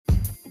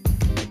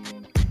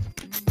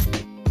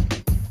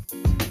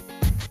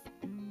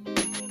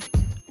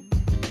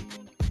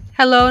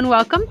Hello and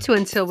welcome to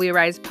Until We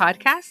Rise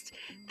podcast.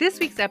 This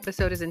week's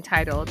episode is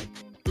entitled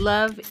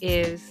Love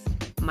is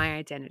My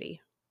Identity.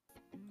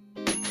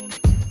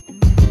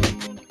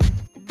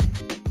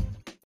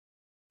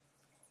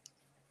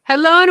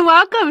 Hello and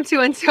welcome to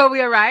Until We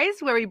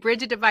Arise, where we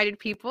bridge a divided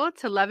people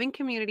to loving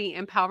community,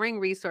 empowering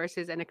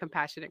resources, and a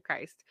compassionate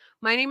Christ.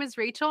 My name is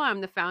Rachel.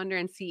 I'm the founder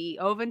and CEO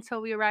of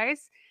Until We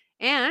Arise.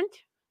 And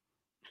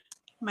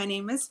my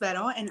name is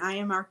Vero, and I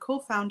am our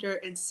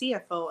co-founder and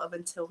CFO of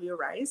Until We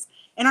Arise.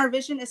 And our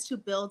vision is to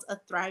build a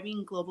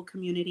thriving global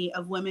community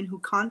of women who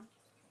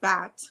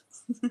combat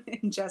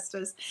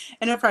injustice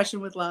and oppression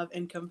with love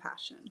and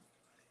compassion.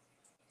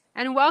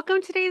 And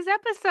welcome to today's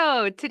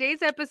episode.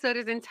 Today's episode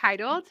is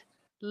entitled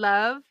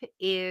Love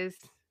is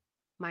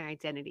My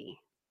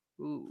Identity.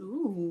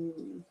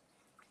 Ooh.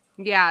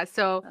 Yeah,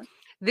 so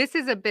this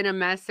has been a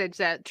message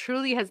that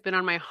truly has been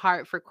on my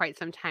heart for quite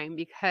some time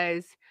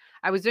because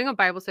I was doing a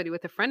Bible study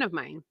with a friend of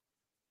mine.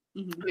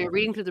 Mm-hmm. We were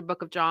reading through the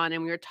book of John,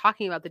 and we were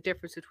talking about the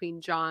difference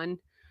between John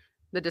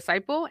the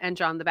disciple and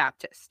John the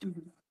Baptist.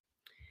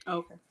 Mm-hmm.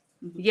 Okay.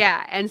 Mm-hmm.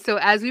 Yeah, and so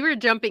as we were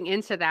jumping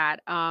into that,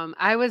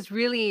 I was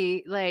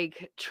really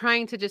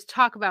trying to just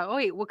talk about,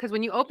 because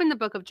when you open the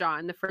book of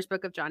John, the first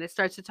book of John, it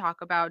starts to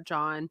talk about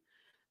John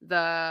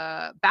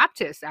the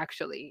Baptist,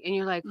 actually. And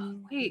you're like,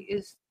 wait,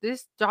 is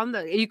this John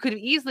you could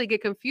easily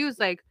get confused.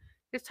 Like,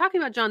 it's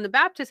talking about John the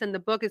Baptist and the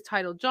book is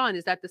titled John.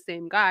 Is that the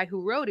same guy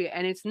who wrote it?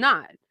 And it's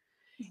not.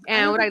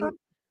 And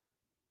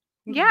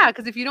yeah,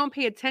 because if you don't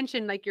pay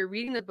attention, like you're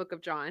reading the book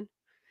of John,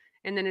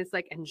 and then it's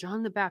like, and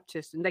John the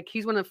Baptist, and like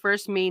he's one of the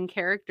first main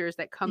characters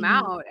that come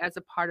out as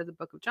a part of the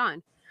book of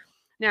John.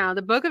 Now,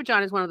 the book of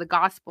John is one of the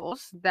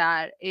gospels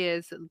that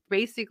is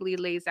basically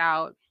lays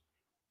out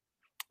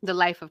the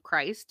life of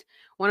Christ,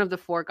 one of the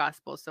four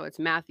gospels. So it's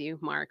Matthew,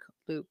 Mark,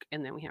 Luke,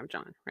 and then we have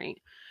John, right?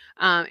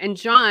 And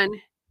John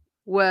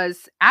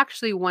was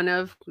actually one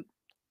of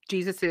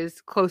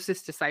Jesus's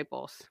closest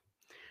disciples,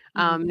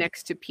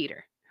 next to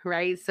Peter,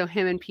 right? So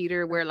him and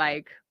Peter were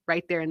like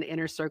right there in the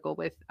inner circle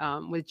with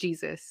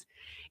Jesus.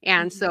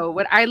 And so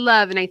what I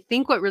love, and I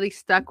think what really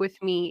stuck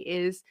with me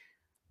is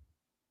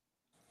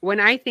when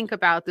I think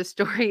about the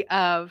story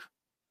of,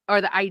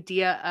 or the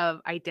idea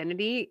of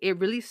identity, it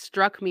really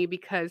struck me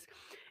because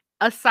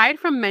aside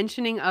from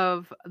mentioning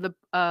of the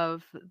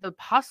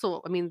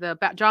apostle, I mean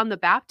John the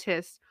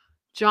Baptist,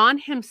 John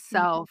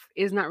himself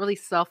is not really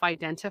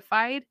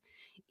self-identified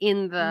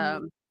in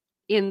the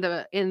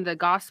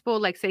gospel,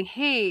 like saying,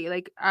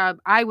 hey,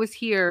 I was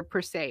here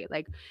per se.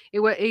 Like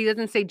he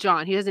doesn't say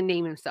John, he doesn't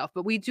name himself,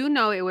 but we do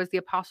know it was the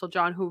apostle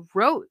John who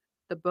wrote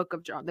the book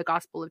of John, the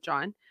gospel of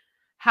John.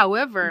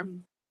 However,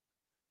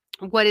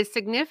 what is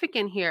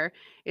significant here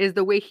is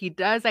the way he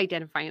does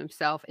identify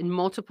himself in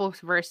multiple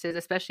verses,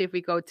 especially if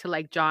we go to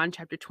like John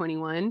chapter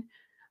 21.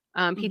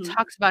 He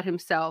talks about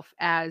himself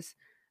as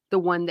the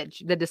one that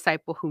the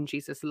disciple whom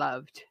Jesus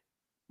loved.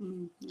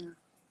 Yeah.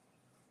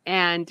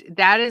 And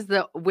that is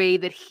the way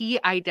that he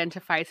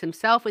identifies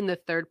himself in the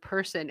third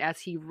person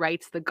as he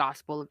writes the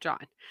Gospel of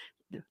John.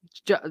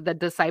 The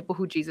disciple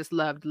who Jesus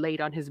loved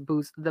laid on his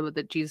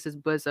Jesus's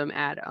bosom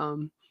at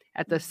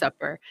the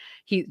supper.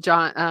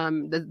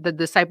 John, the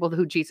disciple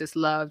who Jesus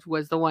loved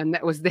was the one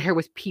that was there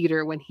with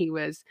Peter when he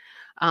was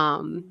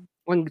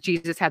when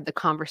Jesus had the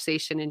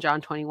conversation in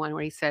John 21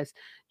 where he says,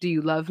 do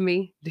you love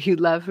me? Do you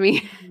love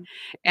me?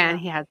 And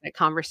he has that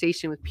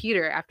conversation with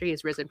Peter after he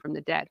has risen from the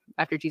dead,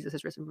 after Jesus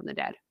has risen from the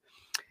dead.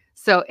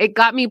 So it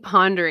got me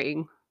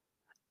pondering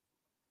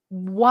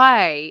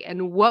why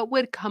and what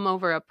would come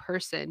over a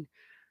person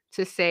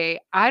to say,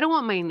 I don't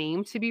want my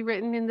name to be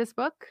written in this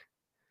book.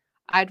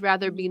 I'd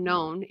rather be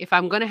known. If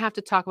I'm going to have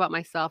to talk about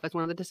myself as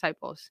one of the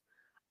disciples,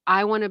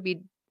 I want to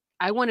be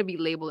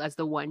labeled as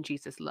the one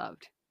Jesus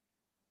loved.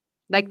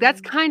 Like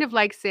that's kind of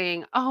like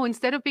saying, oh,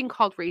 instead of being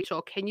called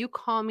Rachel, can you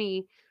call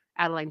me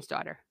Adeline's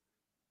daughter?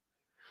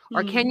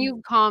 Or can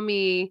you call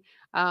me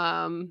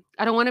don't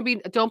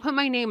put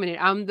my name in it.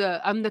 I'm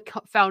the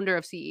founder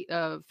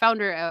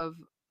of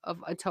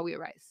Until We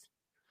Arise.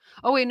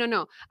 Oh wait,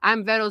 no.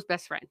 I'm Vero's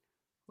best friend,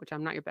 which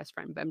I'm not your best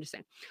friend, but I'm just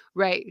saying.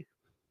 Right.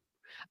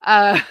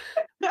 I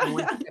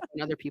want to step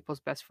on other people's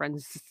best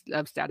friends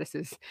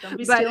statuses. Don't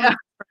be stealing.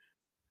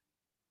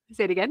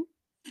 Say it again.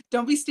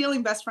 Don't be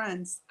stealing best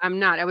friends. I'm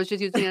not. I was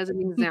just using it as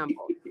an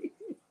example.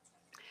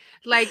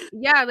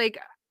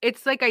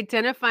 It's like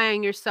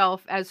identifying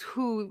yourself as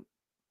who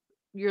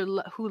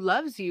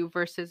loves you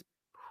versus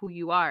who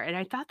you are. And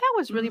I thought that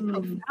was really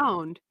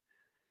profound.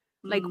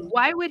 Like,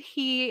 why would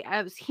he,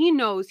 as he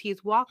knows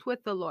he's walked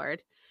with the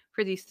Lord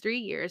for these 3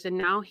 years, and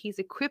now he's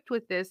equipped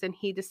with this, and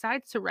he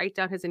decides to write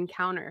down his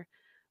encounter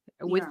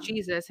with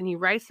Jesus, and he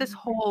writes and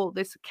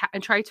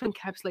tries to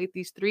encapsulate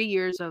these 3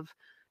 years of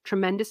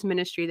tremendous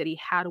ministry that he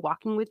had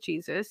walking with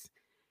Jesus.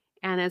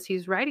 And as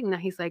he's writing that,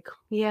 he's like,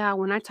 yeah,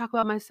 when I talk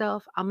about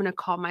myself, I'm going to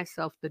call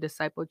myself the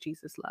disciple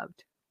Jesus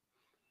loved.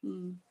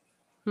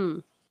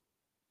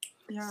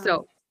 Yeah.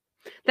 So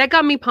that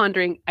got me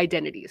pondering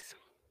identities.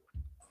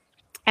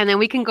 And then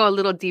we can go a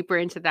little deeper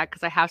into that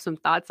because I have some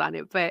thoughts on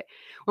it. But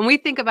when we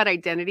think about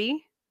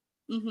identity,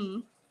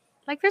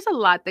 like there's a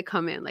lot that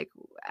come in.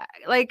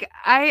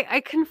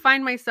 I can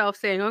find myself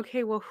saying,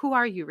 okay, well, who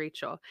are you,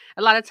 Rachel?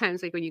 A lot of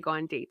times, like when you go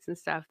on dates and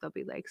stuff, they'll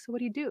be like, so what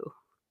do you do?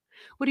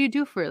 What do you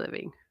do for a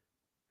living?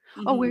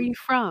 Oh, where are Mm-hmm. you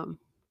from?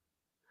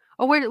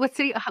 Oh, what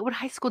city, what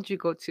high school did you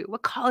go to?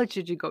 What college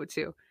did you go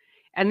to?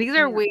 And these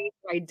are Yeah. ways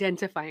of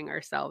identifying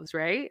ourselves,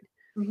 right?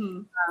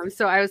 Mm-hmm.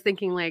 So I was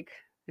thinking like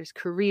there's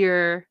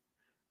career,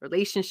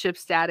 relationship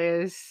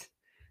status.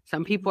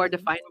 Some people are Mm-hmm.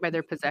 defined by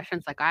their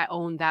possessions. Like I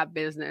own that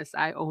business.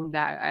 I own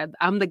that.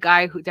 I'm the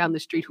guy who down the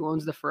street who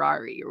owns the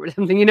Ferrari or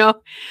something, you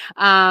know?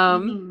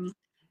 Um, Mm-hmm.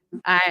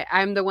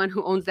 I'm the one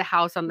who owns the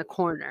house on the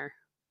corner.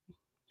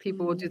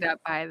 People will do Mm-hmm. that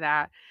by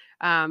that.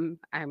 I'm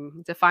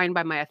defined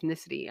by my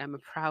ethnicity. I'm a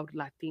proud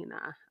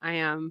Latina.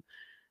 I'm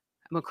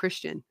a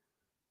Christian.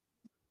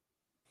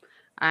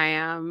 I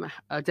am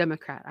a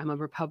Democrat. I'm a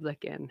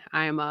Republican.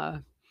 I am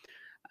a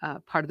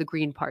part of the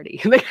Green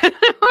Party.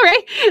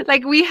 Right?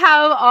 Like we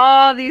have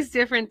all these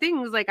different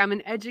things. Like I'm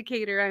an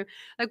educator. I'm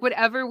like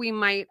whatever we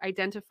might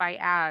identify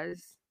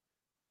as,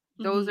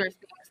 those are Mm-hmm.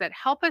 things that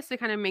help us to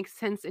kind of make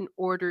sense and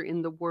order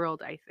in the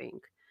world, I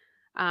think.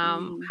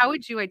 Mm-hmm. How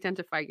would you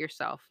identify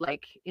yourself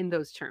like in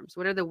those terms?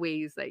 What are the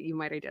ways that you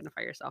might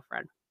identify yourself,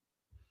 Red?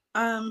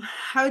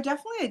 I would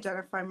definitely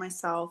identify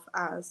myself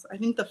as, I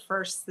think the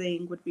first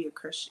thing would be a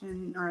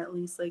Christian, or at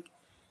least like,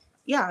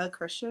 yeah, a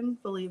Christian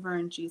believer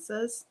in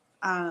Jesus.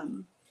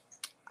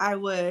 I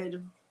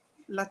would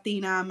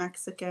Latina,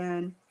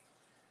 Mexican,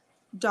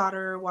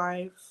 daughter,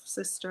 wife,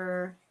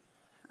 sister,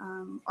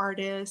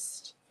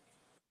 artist,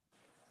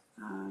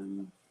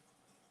 um,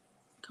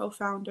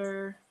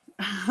 co-founder.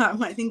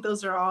 I think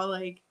those are all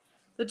like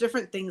the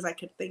different things I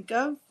could think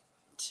of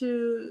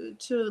to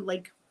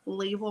like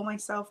label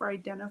myself or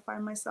identify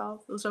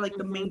myself. Those are like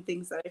the Mhm. main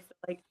things that I feel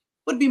like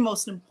would be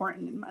most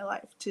important in my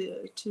life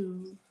to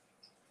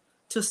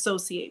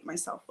associate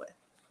myself with.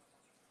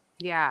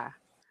 Yeah.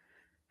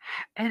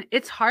 And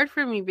it's hard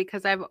for me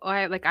because I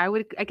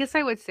guess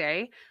I would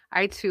say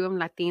I too am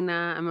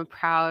Latina. I'm a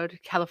proud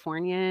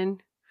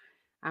Californian.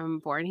 I'm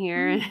born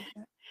here. Mm,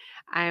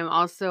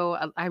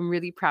 I'm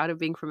really proud of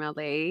being from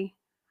LA.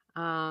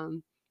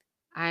 Um,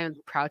 I'm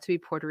proud to be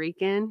Puerto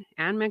Rican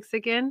and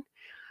Mexican.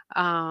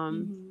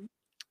 Um, mm-hmm,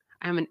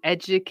 I'm an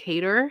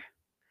educator.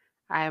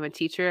 I am a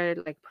teacher,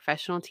 like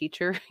professional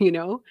teacher, you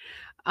know.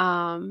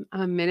 I'm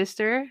a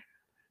minister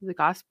of the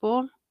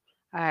gospel.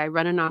 I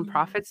run a mm-hmm,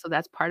 nonprofit, so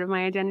that's part of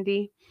my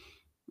identity.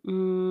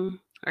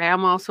 I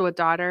am also a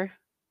daughter.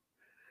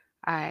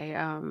 I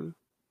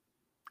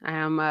I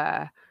am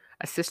a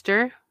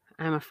sister.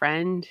 I'm a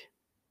friend,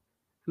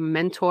 a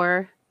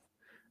mentor.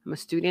 I'm a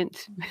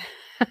student.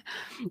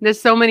 There's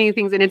so many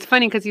things, and it's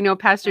funny because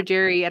Pastor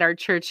Jerry at our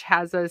church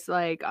has us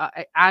like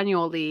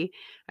annually.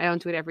 I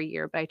don't do it every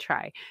year, but I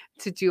try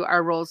to do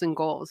our roles and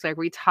goals. Like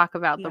we talk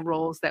about the yeah.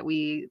 roles that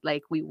we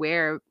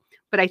wear.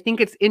 But I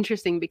think it's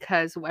interesting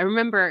because I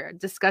remember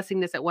discussing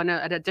this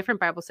at a different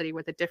Bible study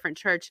with a different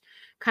church,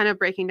 kind of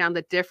breaking down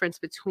the difference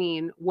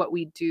between what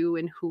we do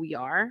and who we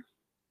are.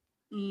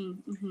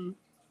 Mm-hmm,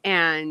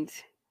 And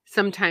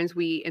sometimes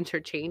we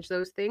interchange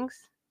those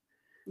things.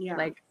 yeah.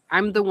 Like,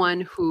 I'm the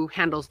one who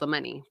handles the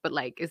money, but,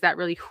 like, is that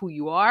really who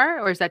you are,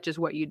 or is that just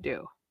what you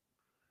do?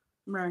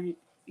 Right.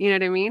 You know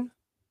what I mean?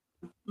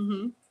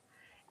 Mm-hmm,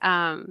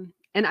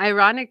 And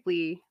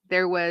ironically,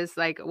 there was,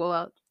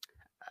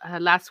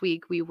 last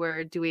week we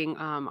were doing,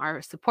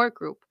 our support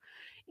group,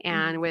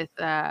 mm-hmm, and with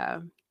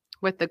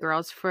the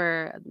girls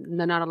for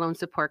the Not Alone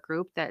support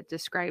group that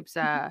describes,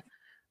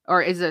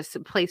 or is a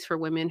place for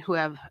women who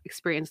have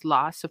experienced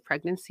loss of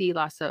pregnancy,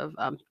 loss of,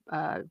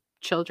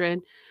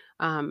 children,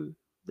 um,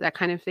 that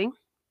kind of thing.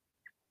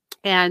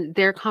 And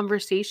their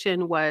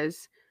conversation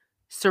was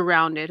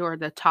surrounded, or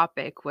the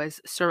topic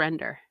was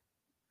surrender,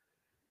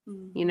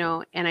 mm-hmm,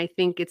 and I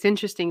think it's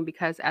interesting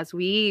because as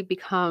we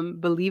become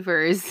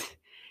believers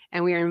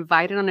and we are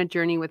invited on a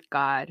journey with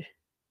God,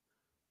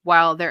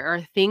 while there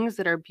are things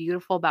that are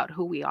beautiful about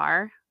who we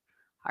are,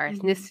 our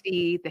mm-hmm,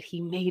 ethnicity, that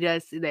He made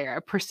us,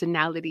 our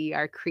personality,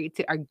 our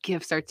creative, our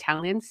gifts, our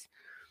talents,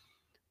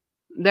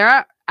 there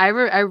are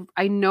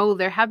I know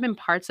there have been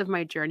parts of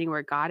my journey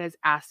where God has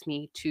asked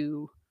me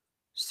to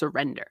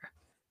surrender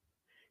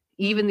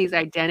even these mm-hmm,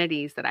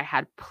 identities that I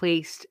had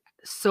placed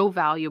so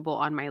valuable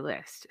on my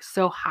list,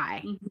 so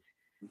high. mm-hmm,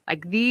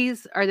 Like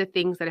these are the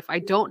things that if I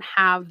don't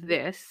have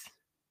this,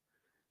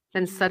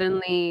 then mm-hmm,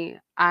 suddenly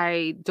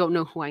I don't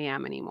know who I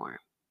am anymore.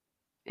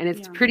 And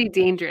it's yeah. pretty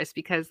dangerous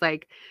because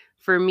like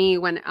for me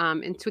when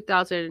in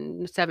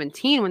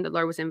 2017 when the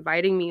Lord was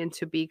inviting me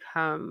into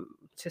become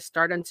to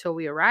start Until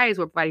We Arise,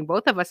 we're inviting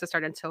both of us to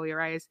start Until We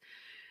Arise.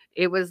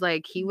 It was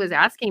like he was Mm-hmm,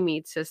 asking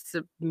me to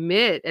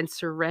submit and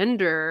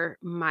surrender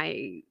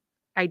my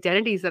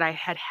identities that I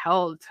had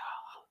held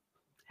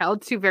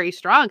to very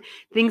strong,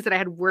 things that I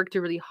had worked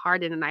really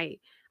hard in and I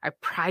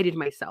prided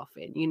myself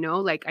in,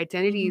 like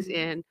identities mm-hmm,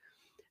 in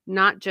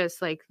not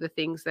just like the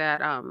things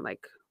that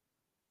like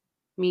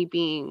me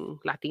being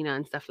Latina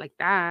and stuff like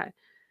that,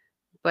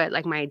 but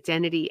like my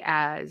identity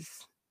as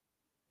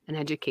an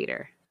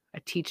educator, a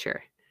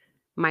teacher,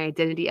 my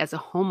identity as a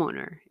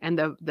homeowner and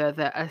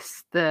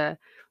the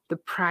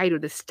pride or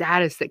the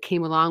status that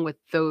came along with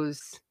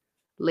those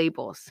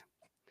labels.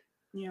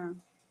 Yeah.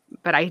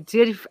 But I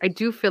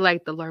do feel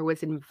like the Lord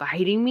was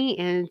inviting me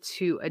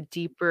into a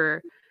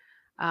deeper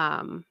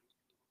um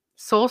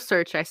soul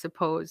search, I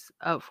suppose,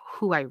 of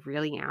who I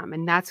really am.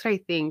 And that's what I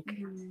think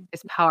Mhm.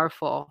 is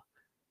powerful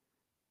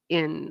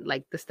in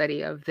like the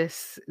study of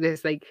this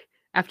like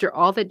after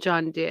all that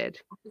John did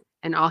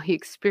and all he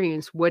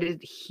experienced, what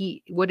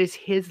is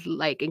his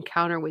like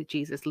encounter with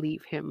Jesus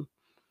leave him?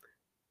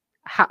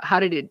 How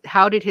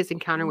did his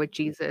encounter with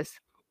Jesus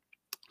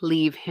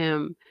leave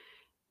him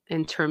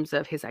in terms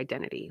of his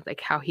identity?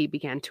 Like how he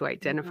began to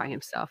identify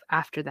himself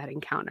after that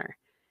encounter.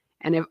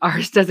 And if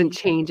ours doesn't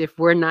change, if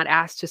we're not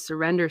asked to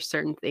surrender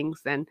certain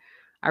things, then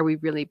are we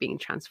really being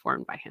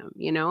transformed by him,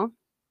 you know?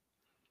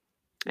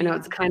 I know Yeah.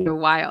 it's kind of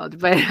wild,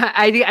 but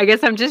I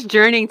guess I'm just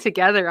journeying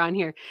together on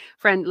here.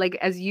 Friend, like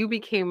as you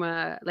became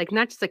a like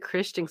not just a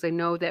Christian, because I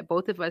know that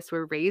both of us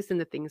were raised in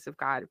the things of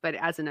God, but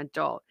as an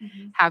adult,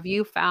 Mhm. have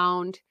you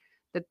found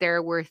that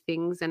there were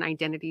things and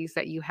identities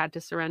that you had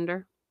to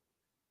surrender?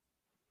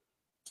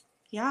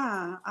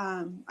 Yeah.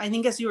 I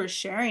think as you were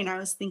sharing, I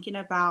was thinking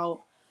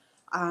about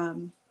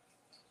um,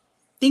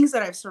 things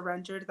that I've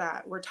surrendered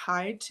that were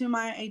tied to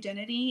my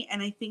identity.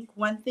 And I think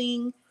one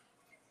thing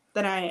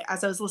that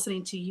as I was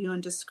listening to you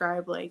and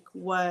describe like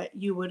what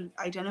you would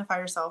identify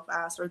yourself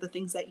as, or the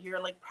things that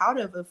you're like proud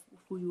of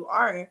who you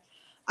are,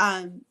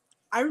 um,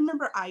 I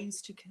remember I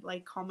used to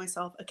like call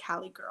myself a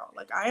Cali girl.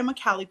 Like I am a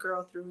Cali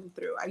girl through and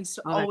through. I used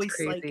to Oh, that's always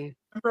like, crazy.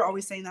 I remember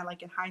always saying that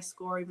like in high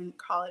school or even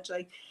college,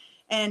 like,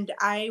 and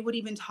I would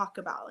even talk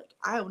about like,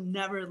 I will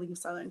never leave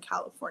Southern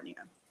California.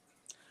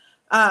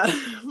 Uh,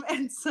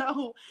 and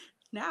so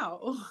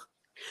now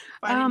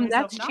finding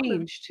myself That's not living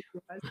changed.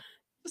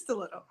 just a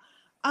little.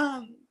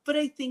 But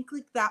I think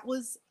like that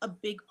was a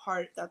big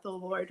part that the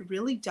Lord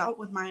really dealt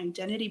with my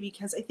identity,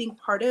 because I think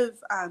part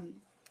of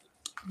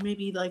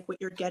maybe like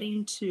what you're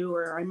getting to,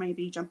 or I might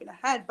be jumping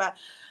ahead, but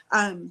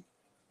um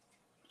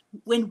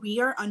when we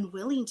are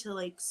unwilling to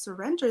like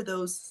surrender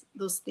those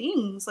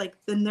things, like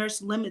then there's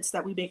limits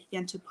that we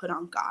begin to put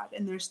on God,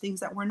 and there's things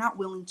that we're not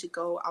willing to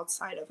go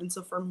outside of. And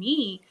so for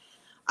me,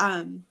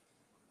 um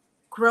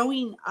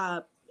growing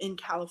up in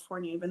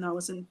California, even though I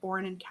wasn't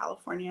born in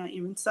California,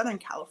 even Southern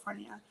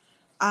California,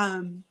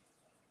 um,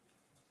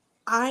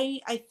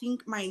 I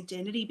think my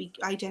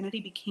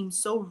identity became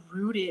so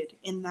rooted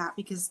in that,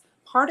 because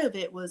part of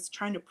it was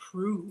trying to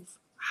prove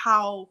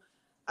how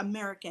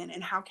American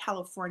and how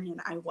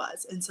Californian I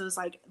was. And so it's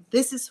like,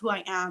 this is who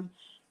I am.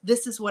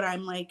 This is what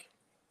I'm like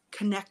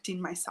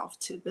connecting myself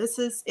to. This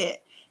is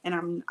it.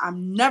 And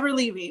I'm never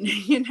leaving,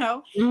 you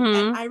know?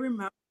 And Hmm. I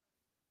remember,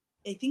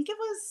 I think it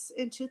was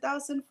in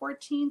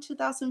 2014,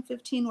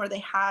 2015, where they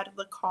had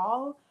the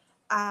call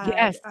at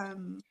Yes.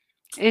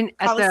 In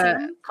at the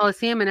Coliseum.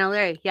 Coliseum in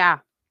LA. Yeah.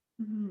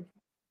 Mhm.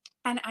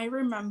 And I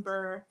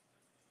remember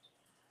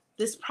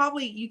this,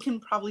 probably, you can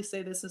probably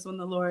say this is when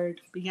the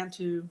Lord began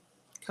to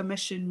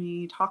commission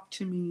me, talk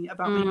to me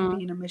about maybe Mm.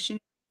 being a missionary.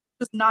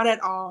 It was not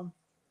at all.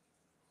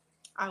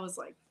 I was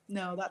like,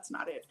 no, that's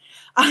not it.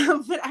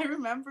 But I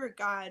remember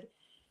God,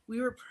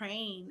 we were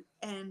praying,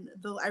 and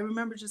I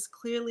remember just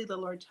clearly the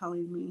Lord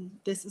telling me,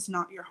 this is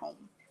not your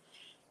home.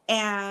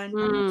 And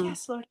I'm like, Mm.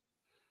 yes, Lord,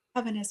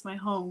 heaven is my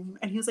home.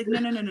 And he was like, no,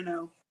 no, no, no,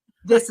 no.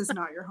 This is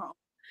not your home.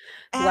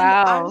 And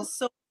I Wow. was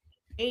so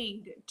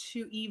afraid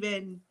to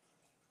even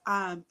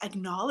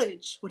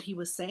acknowledge what he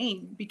was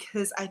saying,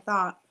 because I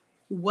thought,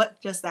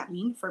 what does that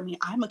mean for me?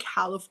 I'm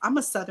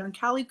a Southern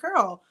Cali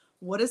girl.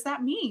 What does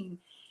that mean?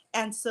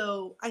 And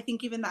so I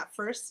think even that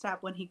first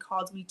step when he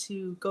called me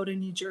to go to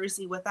New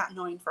Jersey without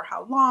knowing for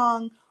how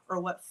long or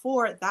what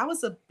for, that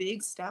was a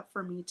big step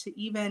for me to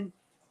even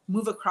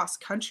move across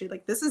country.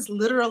 Like this is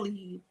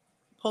literally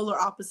polar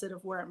opposite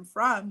of where I'm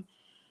from.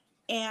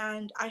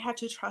 And I had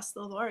to trust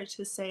the Lord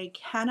to say,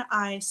 can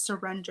I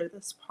surrender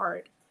this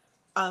part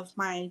of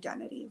my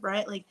identity,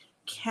 right? Like,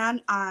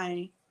 can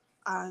I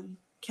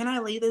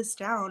lay this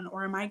down,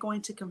 or am I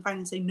going to confide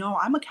and say, no,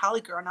 I'm a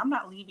Cali girl and I'm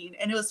not leaving?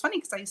 And it was funny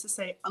because I used to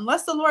say,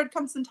 unless the Lord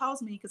comes and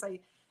tells me, because I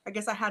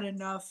guess I had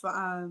enough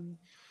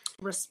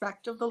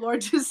respect of the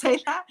Lord to say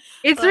that.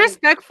 It's But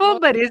respectful,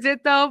 Lord, but is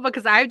it though?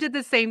 Because I did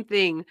the same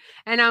thing.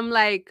 And I'm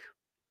like,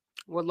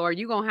 well, Lord,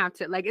 you gonna have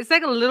to like it's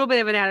like a little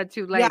bit of an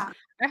attitude, like, yeah,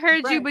 I heard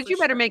you, right, but for you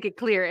better sure. make it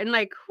clear. And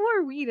like, who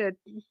are we to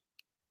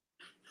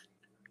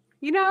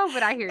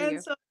but I hear And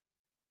you. so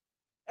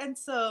and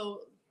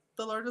so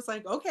the Lord was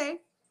like, okay,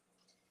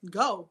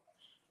 go.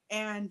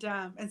 And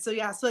so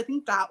yeah, so I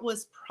think that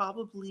was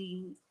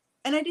probably,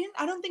 and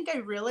I don't think I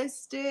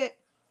realized it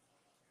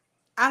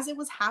as it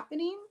was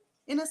happening,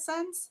 in a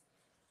sense.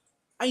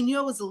 I knew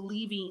I was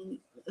leaving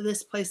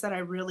this place that I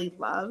really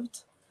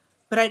loved,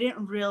 but I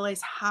didn't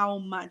realize how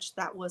much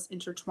that was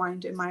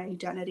intertwined in my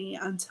identity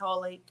until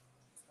like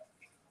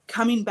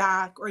coming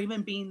back, or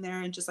even being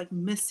there and just like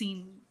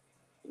missing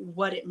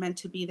what it meant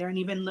to be there. And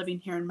even living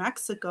here in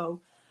Mexico,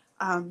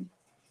 um,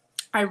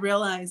 I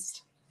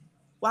realized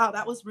wow,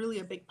 that was really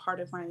a big part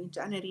of my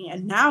identity.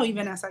 And now,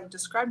 even as I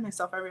described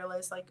myself, I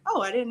realized like,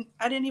 oh, I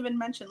didn't even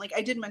mention, like,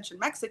 I did mention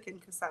Mexican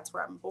because that's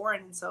where I'm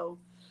born. And so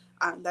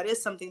that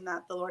is something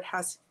that the Lord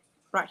has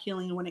brought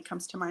healing when it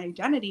comes to my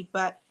identity.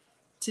 But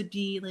to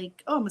be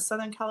like, oh, I'm a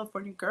Southern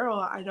California girl,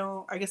 I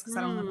guess because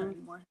I don't live there Mm.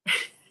 anymore.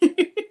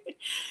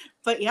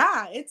 But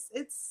yeah, it's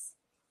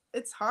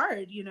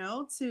hard,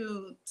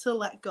 to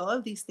let go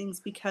of these things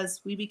because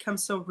we become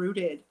so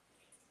rooted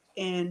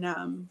in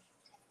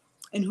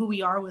who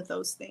we are with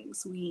those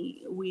things.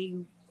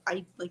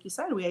 I like you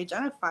said, we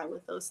identify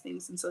with those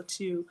things, and so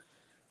to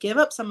give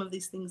up some of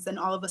these things, then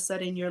all of a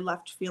sudden you're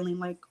left feeling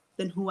like,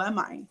 then who am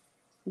I?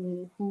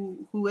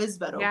 Who is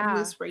Vero? Who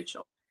Yeah. is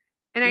Rachel?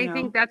 And You I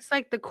think know? that's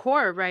like the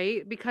core,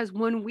 right? Because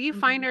when we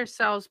find Mhm.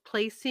 ourselves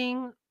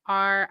placing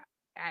our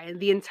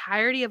the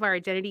entirety of our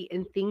identity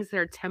in things that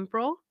are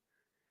temporal,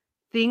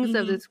 things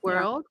of this Yeah.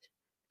 world,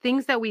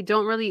 things that we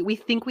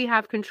think we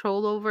have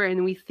control over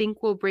and we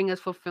think will bring us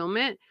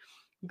fulfillment,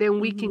 then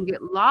we can Hmm.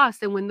 get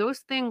lost. And when those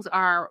things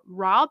are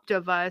robbed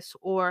of us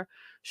or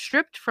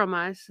stripped from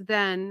us,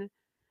 then,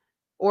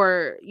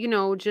 or,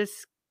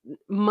 just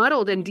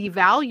muddled and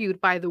devalued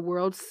by the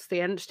world's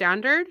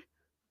standard,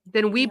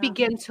 then we Yeah.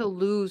 begin to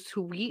lose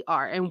who we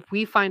are and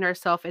we find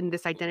ourselves in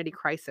this identity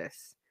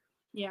crisis.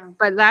 Yeah.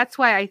 But that's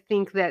why I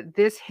think that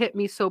this hit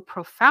me so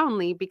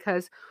profoundly,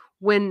 because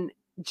when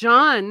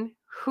John,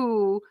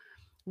 who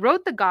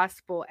wrote the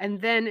gospel,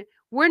 and then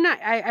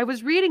I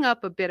was reading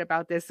up a bit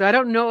about this, so I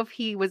don't know if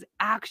he was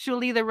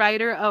actually the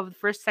writer of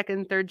first,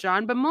 second, third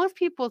John, but most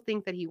people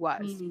think that he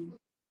was. Hmm.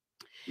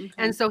 Okay.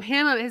 And so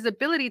his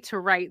ability to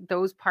write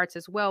those parts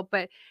as well.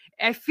 But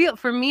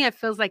for me, it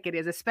feels like it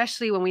is,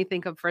 especially when we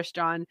think of First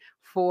John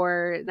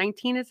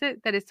 4:19, is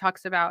it? That it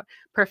talks about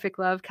perfect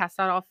love casts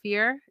out all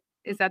fear.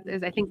 I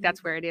think Mhm.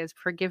 that's where it is.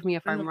 Forgive me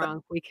if I don't know I'm if that,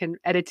 wrong. We can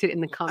edit it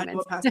in the I know comments.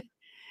 what passage.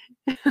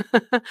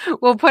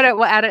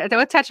 We'll add it,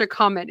 we'll attach a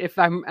comment if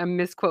I'm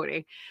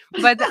misquoting.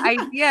 But the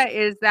idea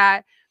is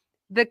that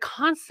the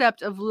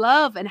concept of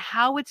love and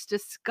how it's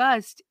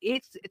discussed,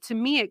 it's, to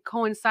me, it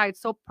coincides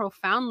so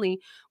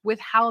profoundly with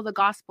how the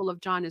Gospel of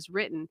John is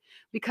written,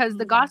 because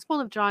the Mm. Gospel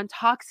of John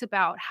talks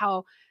about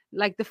how,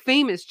 like the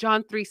famous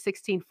John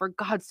 3:16, for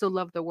God so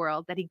loved the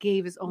world that he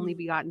gave his only Mm.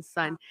 begotten Yeah.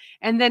 son.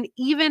 And then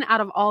even out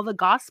of all the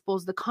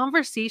gospels, the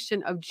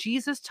conversation of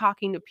Jesus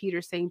talking to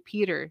Peter saying,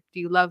 Peter,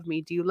 do you love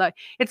me? Do you love,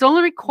 it's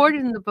only Mhm.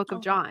 recorded in the book of Oh,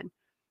 wow. John.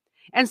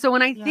 And so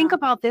when I think Yeah.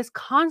 about this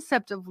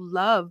concept of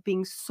love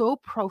being so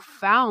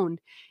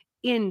profound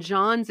in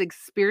John's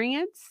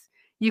experience,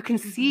 you can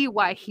Mhm. see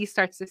why he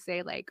starts to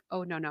say, like,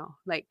 oh, no, no,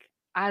 like,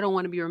 I don't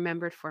want to be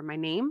remembered for my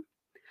name.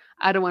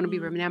 I don't want to be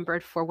Mm.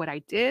 remembered for what I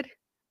did.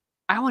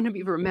 I want to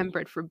be Mhm.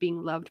 remembered for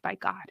being loved by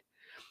God.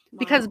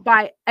 Because Wow.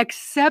 by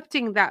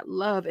accepting that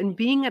love and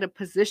being at a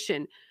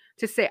position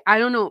to say, I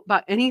don't know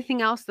about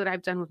anything else that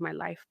I've done with my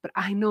life, but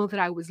I know that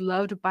I was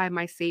loved by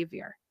my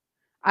Savior.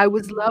 I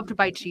was Mm. loved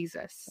by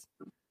Jesus,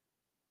 Yeah.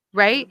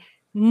 right?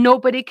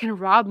 Nobody can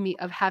rob me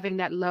of having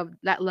that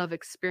love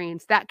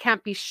experience. That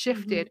can't be Mhm.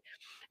 shifted.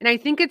 And I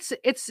think it's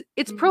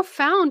Mm.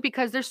 profound,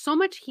 because there's so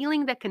much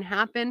healing that can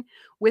happen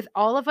with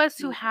all of us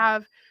who Yeah.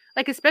 have,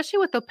 like, especially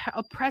with the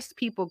oppressed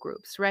people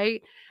groups,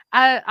 right?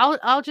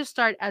 I'll just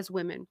start as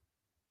women.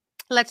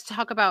 Let's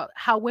talk about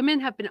how women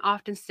have been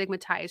often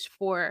stigmatized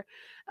for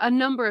a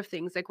number of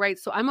things, like, right,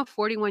 so I'm a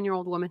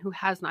 41-year-old woman who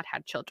has not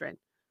had children,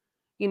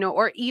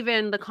 or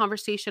even the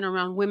conversation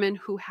around women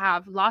who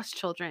have lost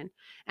children.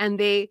 And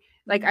they,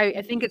 like, I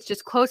Mhm. think it's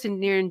just close and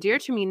near and dear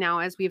to me now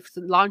as we've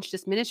launched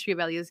this ministry of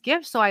Elia's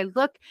Gift. So I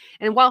look,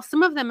 and while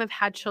some of them have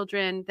had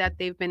children that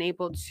they've been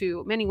able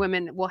to, many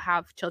women will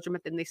have children,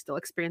 but then they still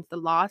experience the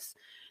loss.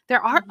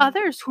 There are Mhm.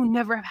 others who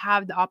never have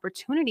had the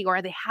opportunity,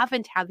 or they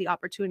haven't had the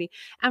opportunity.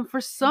 And for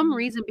some Mhm.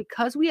 reason,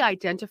 because we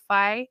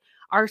identify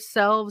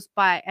ourselves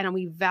by, and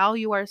we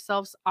value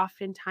ourselves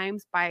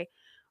oftentimes by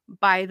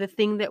the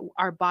thing that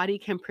our body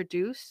can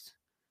produce,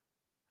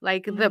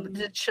 like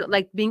Mm.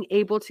 like being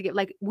able to get,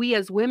 like, we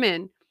as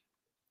women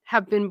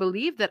have been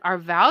believed that our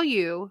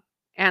value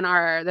and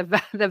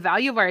the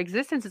value of our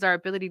existence is our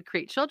ability to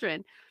create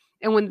children.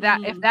 And when that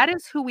if Mm. that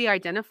is who we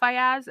identify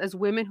as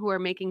women who are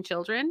making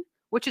children,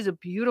 which is a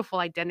beautiful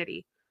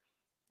identity,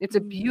 it's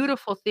a Mm.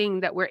 beautiful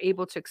thing that we're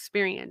able to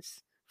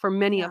experience for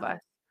many of Yeah.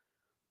 us.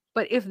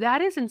 But if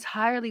that is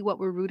entirely what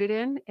we're rooted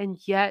in, and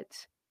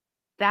yet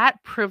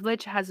that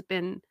privilege has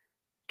been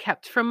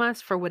kept from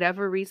us for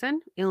whatever reason,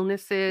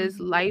 illnesses,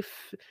 Mhm.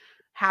 life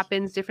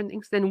happens, different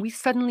things, then we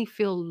suddenly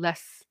feel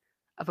less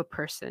of a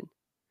person,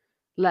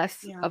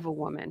 less Yeah. of a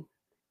woman.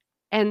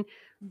 And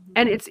Mhm.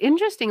 and it's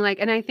interesting, like,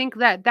 and I think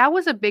that that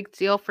was a big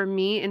deal for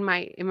me in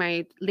my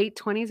late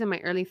 20s and my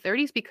early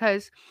 30s,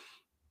 because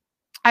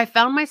I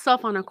found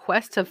myself on a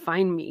quest to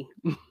find me.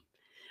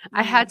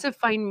 I had Mm. to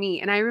find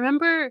me. And I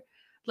remember,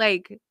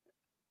 like,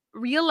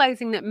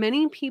 realizing that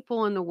many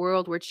people in the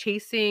world were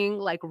chasing,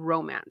 like,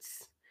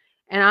 romance.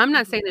 And I'm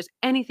not Mhm. saying there's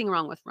anything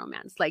wrong with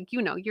romance. Like,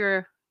 you're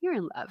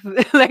in love.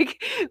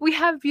 Like, we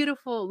have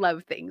beautiful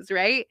love things,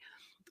 right?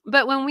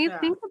 But when we Yeah.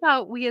 think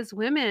about we as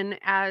women,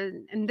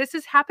 and this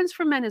happens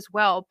for men as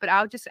well, but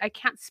I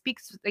can't speak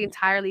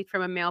entirely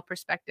from a male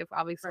perspective,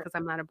 obviously, Right. because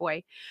I'm not a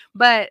boy.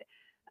 But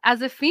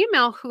as a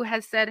female who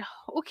has said,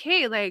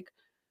 okay, like,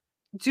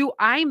 do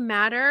I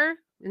matter?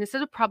 And this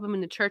is a problem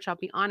in the church, I'll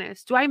be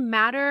honest. Do I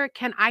matter?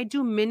 Can I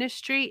do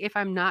ministry if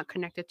I'm not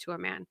connected to a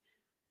man?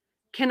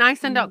 Can I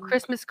send out Mm,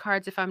 Christmas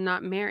cards if I'm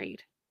not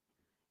married?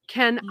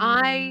 Can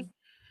I mm,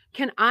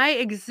 can I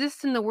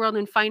exist in the world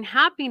and find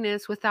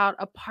happiness without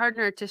a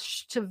partner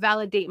to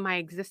validate my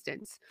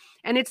existence?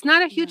 And it's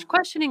not a yeah. huge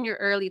question in your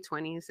early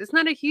 20s. It's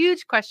not a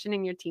huge question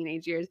in your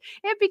teenage years.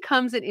 It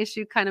becomes an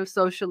issue kind of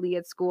socially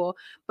at school.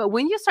 But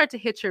when you start to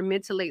hit your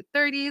mid to late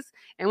 30s,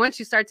 and once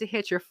you start to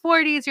hit your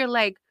 40s, you're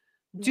like,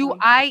 do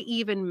Yeah. I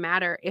even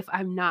matter if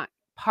I'm not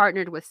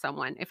partnered with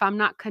someone, if I'm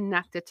not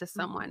connected to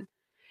Mhm. someone?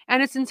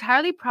 And it's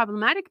entirely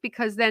problematic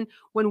because then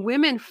when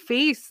women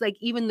face like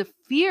even the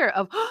fear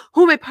of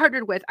who am I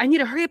partnered with? I need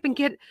to hurry up and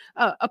get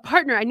a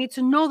partner. I need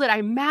to know that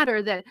I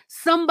matter, that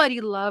somebody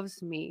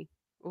loves me.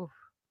 Oof.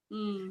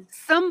 Mm,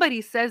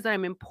 Somebody says that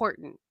I'm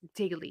important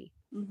daily.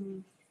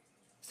 mhm,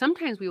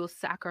 Sometimes we will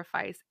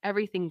sacrifice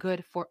everything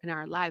good for in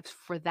our lives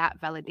for that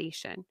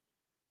validation.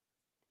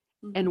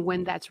 And mhm,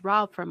 when that's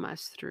robbed from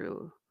us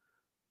through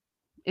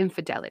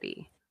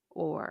infidelity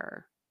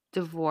or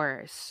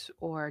divorce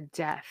or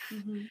death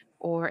mhm,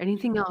 or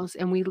anything mhm, else,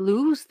 and we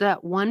lose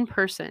that one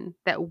person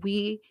that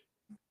we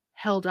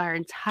held our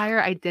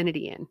entire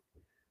identity in,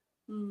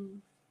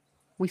 mm,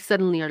 we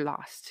suddenly are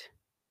lost.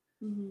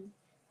 mhm.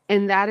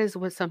 And that is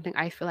what something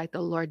I feel like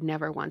the Lord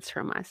never wants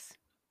from us.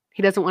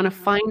 He doesn't want to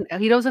Yeah.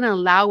 he doesn't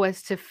allow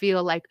us to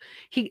feel like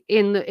he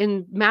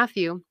in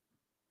Matthew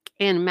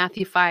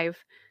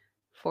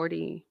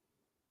 5:44,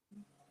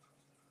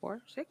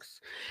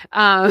 6.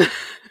 Um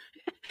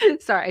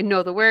sorry, I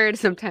know the word.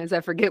 Sometimes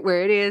I forget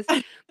where it is.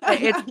 But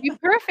it's be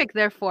perfect,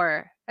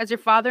 therefore, as your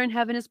Father in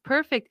heaven is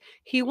perfect.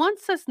 He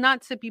wants us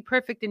not to be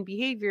perfect in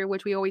behavior,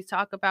 which we always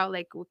talk about,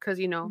 like, because,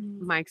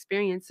 Mm, my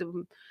experience of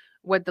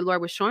what the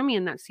Lord was showing me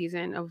in that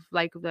season of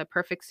like the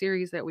perfect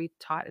series that we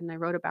taught and I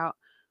wrote about.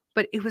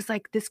 But it was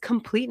like this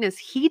completeness.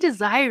 He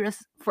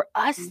desires for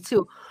us mm,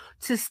 to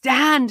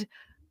stand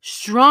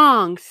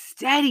strong,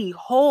 steady,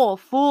 whole,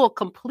 full,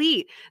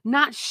 complete,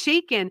 not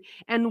shaken.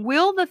 And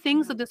will the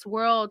things yeah. of this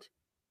world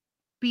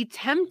be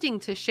tempting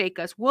to shake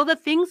us? Will the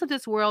things of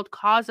this world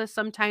cause us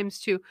sometimes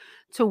to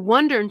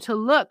wonder and to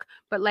look,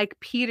 but like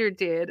Peter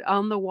did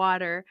on the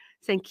water,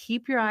 saying,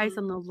 "Keep your eyes Mm,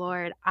 on the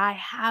Lord. I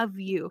have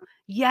you."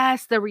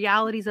 Yes, the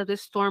realities of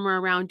this storm are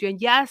around you, and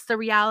yes, the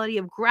reality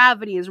of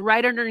gravity is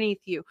right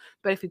underneath you.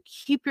 But if you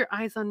keep your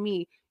eyes on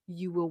me,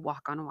 you will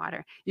walk on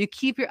water. You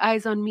keep your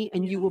eyes on me,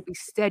 and you yeah. will be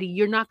steady.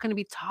 You're not going to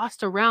be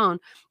tossed around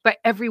by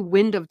every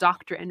wind of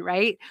doctrine,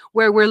 right?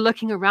 Where we're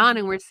looking around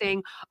and Mhm, we're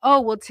saying,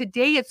 oh, well,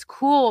 today it's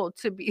cool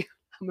to be.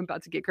 I'm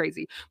about to get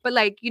crazy. But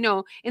like,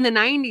 in the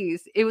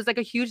 90s, it was like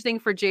a huge thing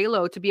for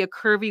J-Lo to be a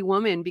curvy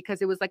woman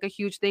because it was like a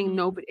huge thing.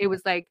 No, mm, but it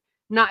was like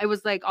not, it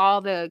was like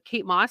all the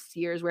Kate Moss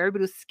years where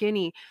everybody was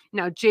skinny.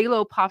 Now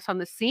J-Lo pops on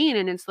the scene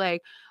and it's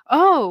like,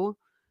 oh,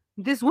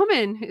 this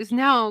woman is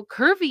now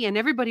curvy and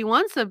everybody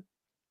wants a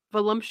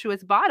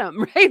voluptuous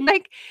bottom, right?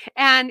 Like,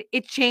 and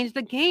it changed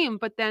the game.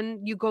 But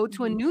then you go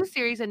to a mhm. new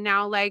series, and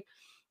now, like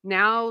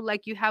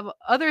you have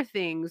other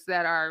things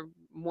that are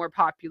more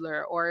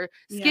popular or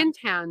Yeah. skin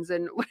tans.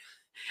 And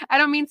I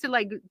don't mean to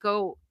like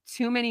go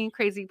too many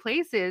crazy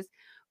places,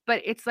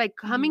 but it's like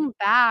Mhm, coming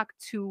back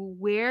to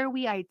where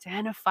we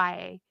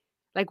identify,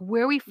 like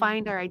where we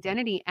find mhm. our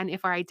identity. And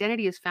if our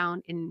identity is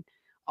found in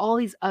all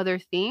these other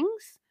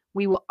things,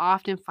 we will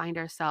often find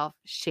ourselves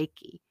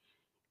shaky.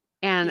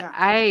 And Yeah.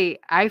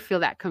 I feel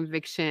that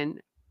conviction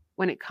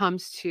when it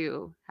comes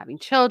to having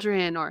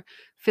children or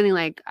feeling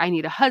like I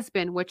need a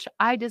husband, which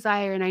I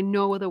desire. And I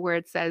know the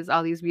word says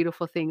all these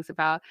beautiful things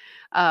about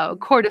a Mm,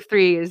 cord of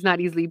three is not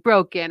easily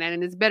broken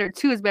and it's better,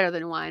 two is better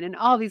than one, and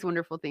all these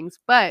wonderful things.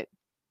 But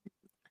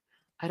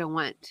I don't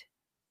want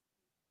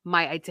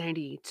my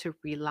identity to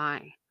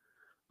rely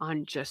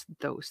on just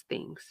those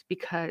things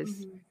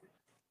because mhm.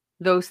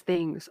 those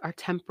things are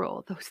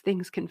temporal, those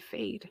things can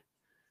fade.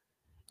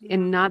 Yeah.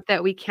 And not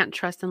that we can't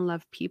trust and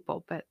love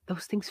people, but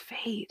those things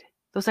fade.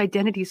 Those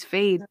identities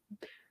fade. Yeah.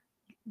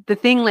 The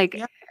thing, like,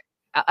 Yeah.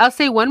 I'll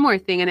say one more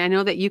thing, and I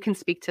know that you can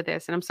speak to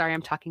this, and I'm sorry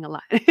I'm talking a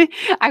lot.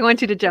 I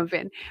want you to jump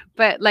in.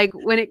 But like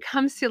when it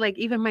comes to like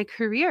even my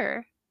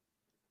career,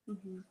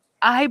 Mhm,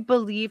 I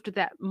believed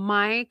that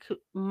my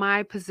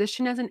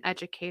position as an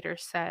educator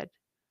said,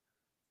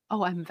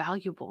 "Oh, I'm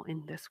valuable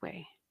in this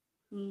way.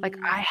 Like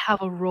I mm,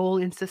 have a role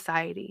in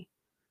society."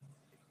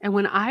 And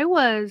when I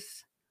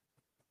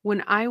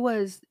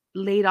was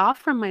laid off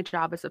from my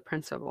job as a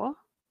principal,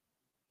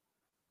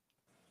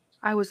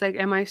 I was like,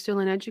 "Am I still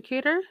an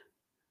educator?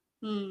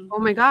 mm, Oh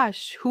my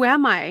gosh, who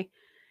am I?"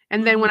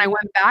 And then when I mhm.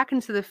 went back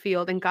into the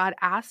field and God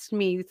asked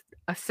me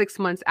 6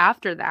 months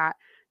after that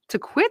to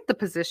quit the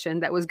position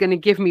that was gonna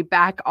give me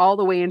back all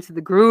the way into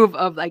the groove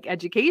of, like,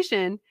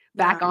 education,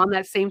 back on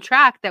that same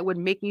track that would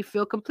make me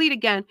feel complete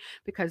again,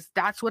 because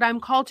that's what I'm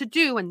called to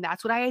do. And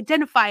that's what I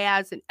identify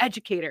as: an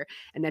educator.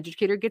 An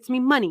educator gets me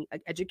money.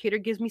 An educator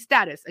gives me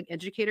status. An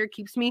educator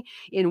keeps me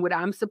in what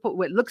I'm supposed,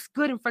 what looks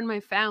good in front of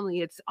my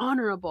family. It's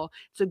honorable.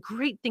 It's a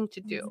great thing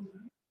to do.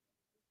 Mm-hmm.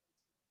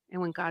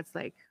 And when God's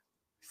like,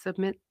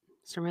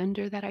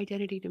 surrender that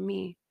identity to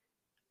me,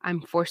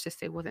 I'm forced to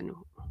say, well, then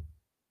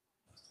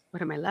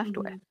what am I left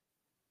with?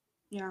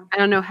 Yeah. I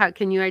don't know, how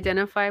can you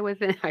identify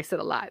with it? I said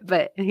a lot,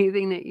 but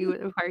anything that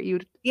you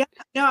would Yeah.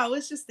 No, I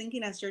was just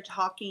thinking as you're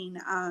talking,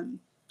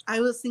 I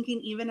was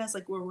thinking even as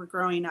like where we're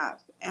growing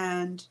up,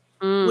 and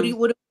what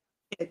do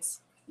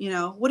kids,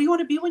 what do you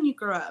want to be when you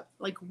grow up?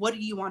 Like, what do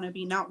you want to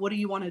be? Not what do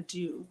you want to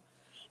do?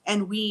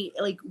 And we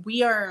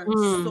are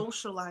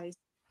socialized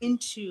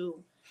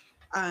into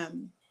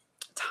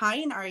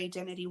tying our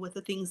identity with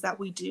the things that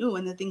we do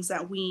and the things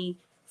that we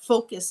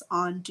focus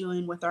on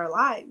doing with our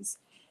lives.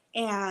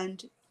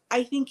 And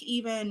I think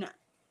even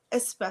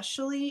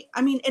especially,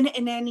 I mean, in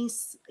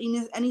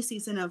any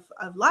season of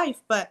life,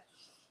 but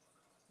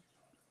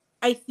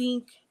I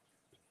think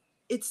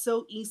it's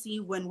so easy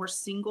when we're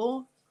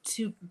single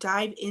to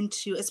dive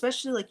into,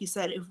 especially like you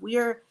said, if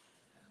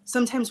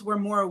sometimes we're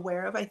more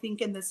aware of, I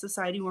think in this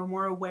society, we're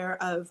more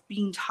aware of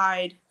being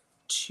tied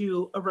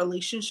to a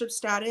relationship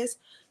status.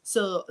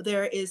 So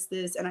there is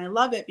this, and I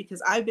love it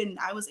because I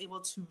was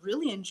able to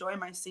really enjoy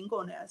my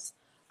singleness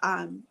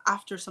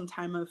after some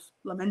time of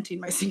lamenting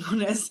my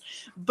singleness,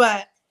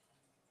 but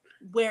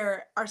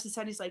where our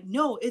society is like,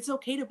 no, it's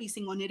okay to be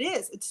single. And it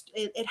is,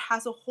 it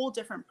has a whole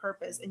different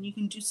purpose and you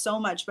can do so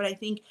much. But I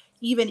think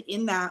even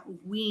in that,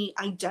 we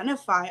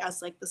identify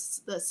as like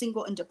the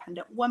single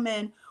independent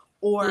woman,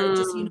 or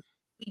just, we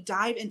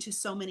dive into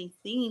so many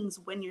things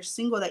when you're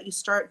single that you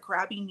start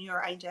grabbing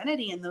your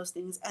identity in those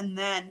things. And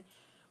then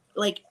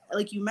like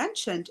you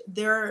mentioned,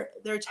 they're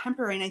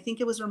temporary. And I think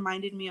it was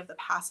reminded me of the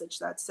passage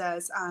that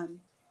says,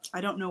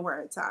 I don't know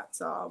where it's at.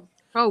 So,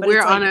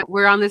 we're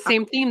on the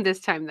same theme this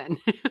time then.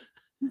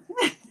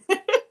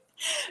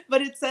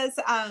 But it says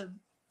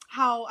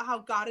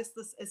how God is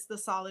the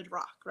solid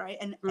rock, right?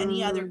 And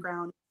any other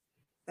ground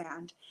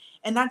sand.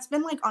 And that's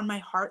been like on my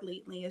heart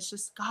lately. It's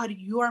just, God,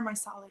 you are my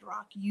solid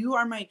rock. You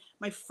are my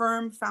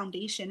firm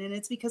foundation. And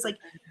it's because like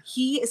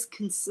he is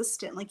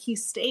consistent, like he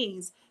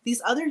stays.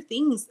 These other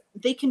things,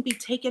 they can be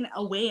taken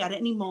away at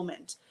any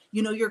moment,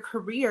 your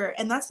career.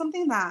 And that's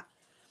something that,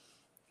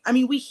 I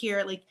mean, we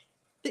hear like,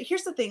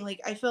 here's the thing,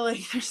 like I feel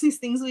like there's these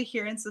things we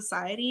hear in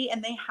society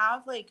and they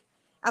have like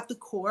at the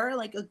core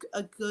like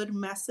a good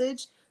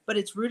message, but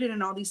it's rooted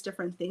in all these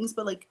different things.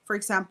 But like, for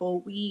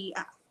example,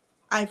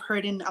 I've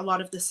heard in a lot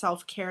of the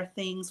self-care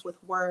things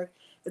with work,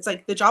 it's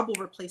like the job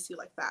will replace you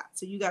like that.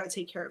 So you got to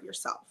take care of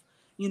yourself.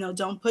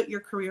 Don't put your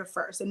career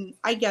first. And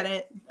I get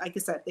it. Like I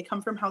said, they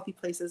come from healthy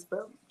places,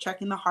 but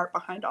checking the heart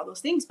behind all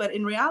those things. But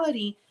in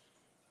reality,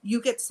 you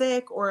get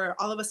sick or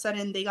all of a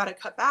sudden they got to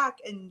cut back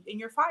and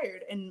you're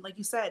fired. And like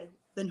you said,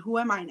 then who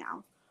am I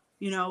now?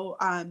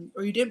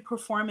 Or you didn't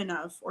perform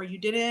enough, or you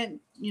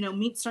didn't,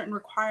 meet certain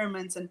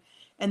requirements.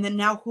 And then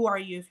now who are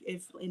you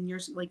if in your,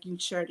 like you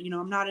shared,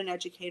 I'm not an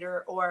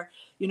educator, or,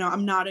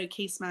 I'm not a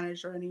case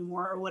manager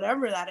anymore, or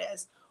whatever that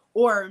is.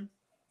 Or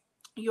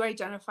you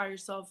identify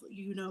yourself,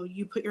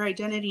 you put your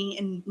identity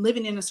in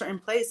living in a certain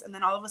place. And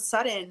then all of a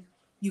sudden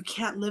you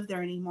can't live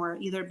there anymore,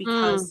 either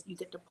because you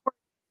get deported,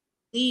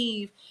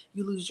 leave,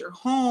 you lose your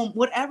home,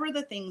 whatever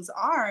the things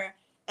are.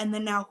 And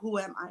then now who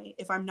am I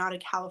if I'm not a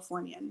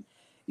Californian?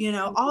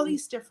 All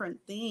these different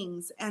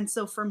things. And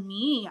so for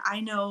me, I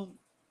know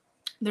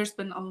there's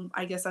been,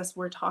 I guess as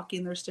we're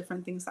talking, there's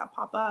different things that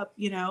pop up,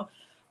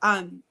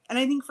 and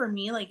I think for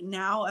me, like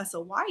now as a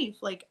wife,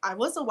 like I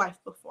was a wife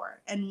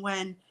before. And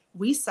when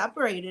we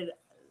separated,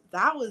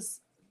 that was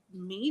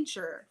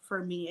major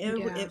for me.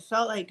 It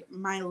felt like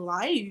my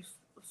life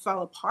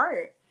fell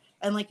apart.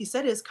 And like you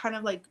said, it's kind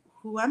of like,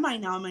 who am I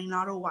now? Am I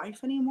not a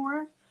wife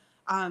anymore?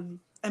 And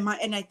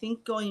I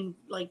think going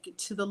like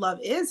to the love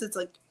it's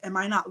like, am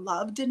I not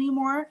loved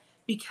anymore?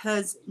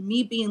 Because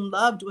me being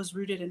loved was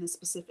rooted in a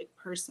specific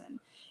person,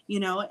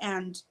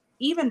 and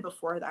even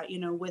before that,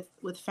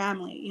 with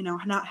family,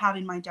 not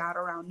having my dad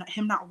around,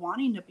 him not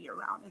wanting to be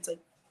around. It's like,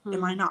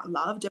 am I not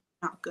loved? Am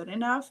I not good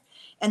enough?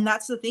 And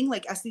that's the thing,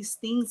 like as these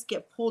things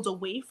get pulled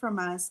away from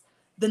us,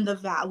 then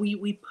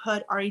we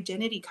put our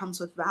identity comes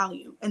with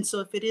value. And so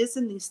if it is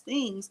in these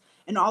things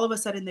and all of a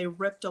sudden they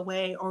ripped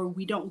away, or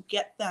we don't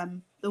get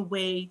them the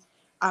way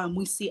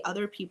we see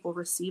other people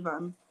receive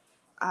them,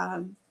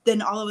 then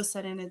all of a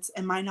sudden it's,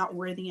 am I not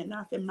worthy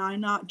enough?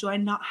 Do I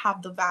not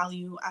have the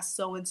value as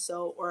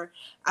so-and-so, or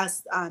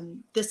as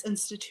this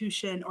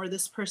institution or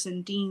this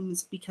person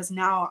deems, because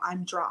now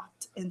I'm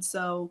dropped. And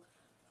so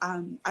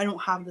I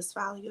don't have this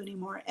value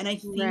anymore. And I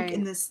think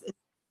in this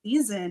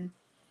season,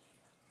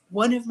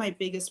 one of my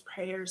biggest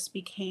prayers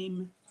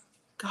became,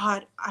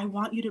 God, I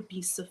want you to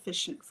be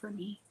sufficient for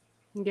me.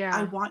 Yeah.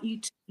 I want you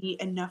to be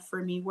enough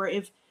for me, where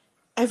if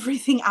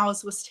everything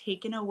else was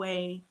taken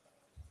away,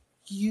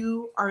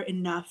 you are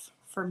enough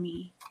for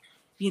me,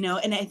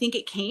 and I think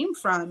it came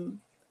from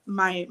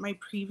my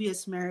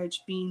previous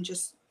marriage being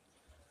just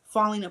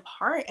falling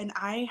apart, and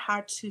I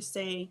had to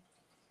say,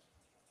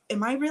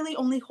 am I really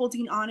only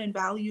holding on and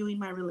valuing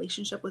my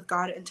relationship with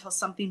God until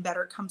something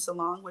better comes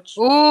along, which,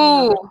 you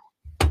know,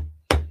 Oh,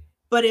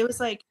 but it was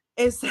like,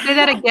 is say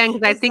that that, again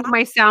because I is think that,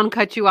 my sound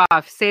cut you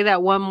off. Say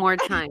that one more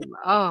time.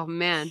 Oh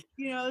man.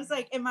 you know, it's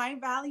like, am I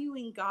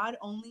valuing God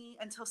only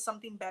until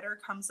something better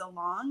comes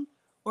along?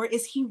 Or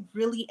is he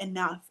really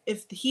enough?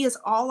 If he is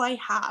all I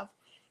have,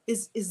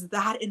 is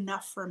that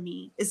enough for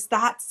me? Is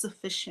that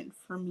sufficient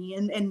for me?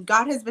 And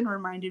God has been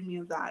reminding me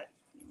of that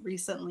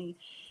recently.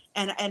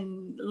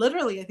 And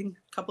literally, I think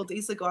a couple of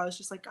days ago, I was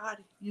just like, God,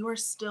 you are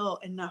still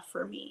enough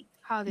for me.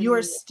 You are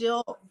Hallelujah.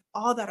 still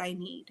all that I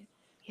need.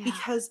 Yeah.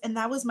 Because, and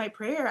that was my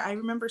prayer. I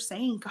remember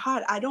saying,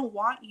 God, I don't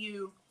want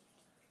you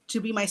to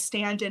be my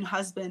stand-in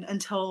husband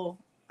until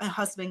a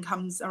husband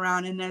comes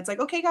around and it's like,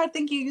 okay, God,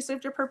 thank you. You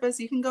served your purpose.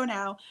 You can go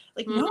now.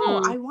 Like, no,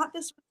 Mm, I want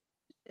this.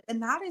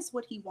 And that is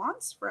what he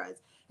wants for us.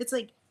 It's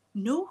like,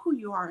 know who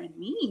you are in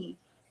me.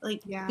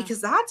 Like, yeah.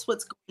 because that's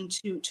what's going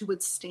to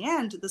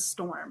withstand the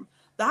storm.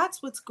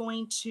 That's what's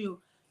going to,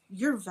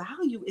 your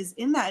value is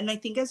in that. And I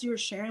think as you were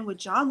sharing with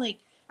John, like,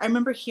 I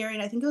remember hearing,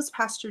 I think it was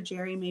Pastor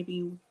Jerry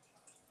maybe,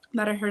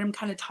 that I heard him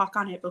kind of talk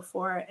on it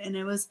before, and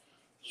it was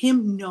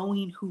him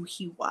knowing who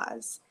he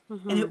was. And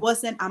Mm-hmm. it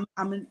wasn't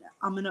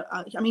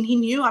I mean, he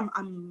knew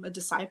I'm a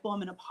disciple,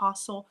 I'm an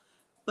apostle,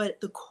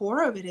 but the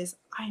core of it is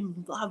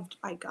I'm loved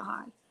by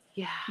God.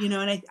 Yeah. You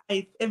know, and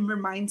it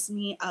reminds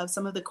me of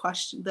some of the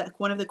questions, that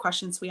one of the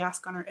questions we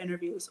ask on our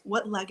interviews: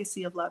 what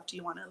legacy of love do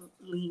you want to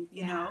leave?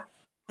 You Yeah. know,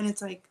 and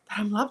it's like,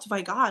 I'm loved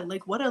by God.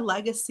 Like, what a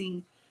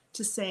legacy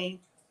to say,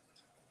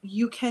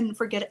 you can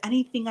forget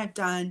anything I've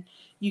done.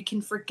 You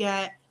can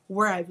forget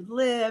where I've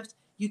lived.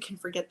 You can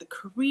forget the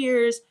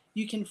careers.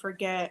 You can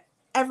forget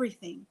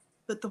everything.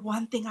 But the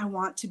one thing I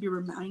want to be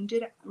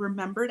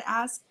remembered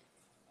as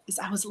is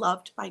I was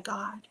loved by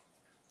God.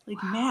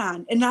 Like, Wow.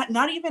 man, and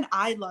not even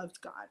I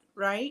loved God,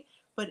 right?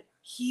 But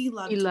he He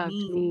loved loved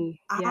me.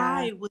 me. Yeah.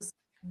 I was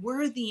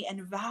worthy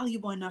and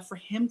valuable enough for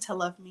him to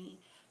love me.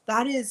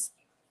 That is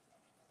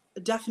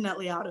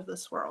definitely out of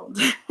this world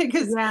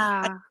because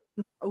Yeah.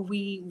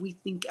 we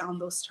think on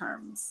those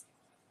terms.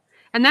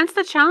 And that's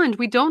the challenge.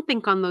 We don't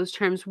think on those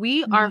terms.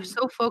 We are Mhm.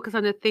 so focused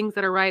on the things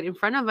that are right in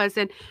front of us.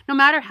 And no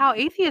matter how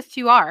atheist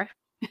you are,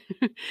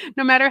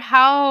 no matter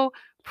how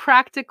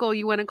practical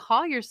you want to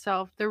call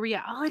yourself, the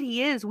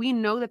reality is we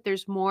know that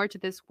there's more to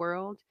this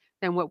world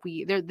than what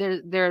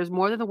there's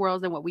more than the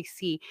world than what we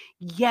see.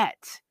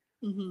 Yet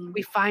Mhm.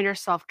 we find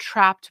ourselves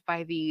trapped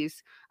by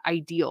these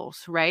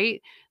ideals,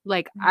 right?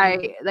 Like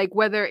Mhm.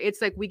 whether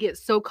it's like we get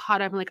so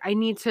caught up in like I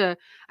need to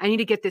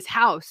get this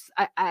house.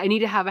 I need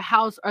to have a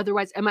house,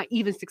 otherwise am I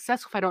even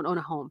successful if I don't own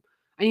a home?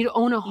 I need to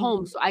own a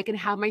home Mhm. so I can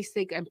have my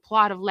stake and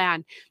plot of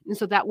land. And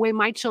so that way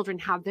my children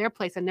have their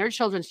place and their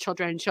children's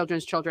children and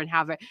children's children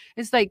have it.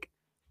 It's like,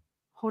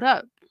 hold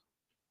up.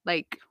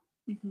 Like,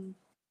 Mhm.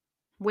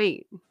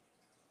 wait,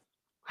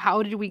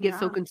 how did we get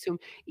so Yeah.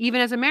 consumed?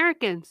 Even as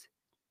Americans,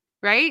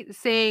 right?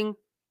 Saying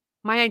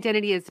my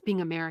identity is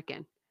being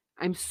American.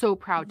 I'm so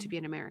proud to Mhm. be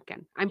an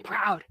American. I'm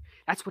proud.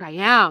 That's what I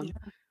am.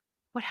 Yeah.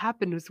 What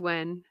happened was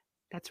when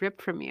that's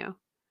ripped from you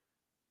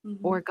Mhm.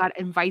 or God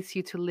invites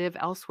you to live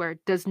elsewhere,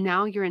 does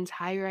now your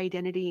entire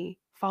identity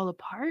fall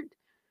apart?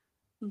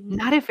 Mhm.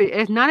 Not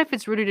if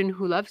it's rooted in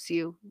who loves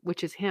you,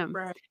 which is him.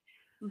 Right.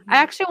 I Mhm.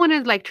 actually want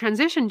to like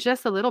transition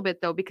just a little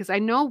bit though, because I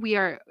know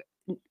we're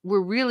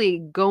really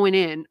going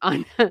in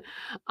on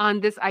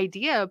on this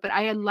idea, but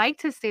I like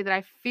to say that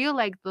I feel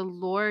like the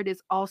Lord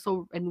is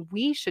also, and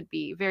we should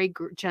be very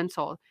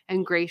gentle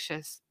and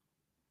gracious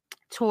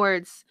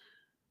towards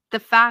the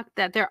fact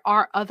that there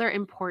are other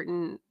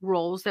important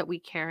roles that we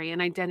carry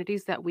and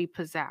identities that we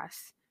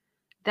possess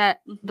that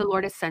the Mhm.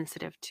 Lord is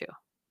sensitive to.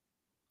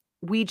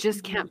 We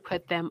just Mhm. can't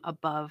put them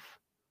above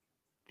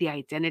the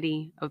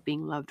identity of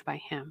being loved by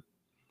Him.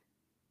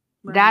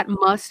 Right. That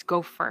must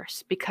go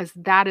first because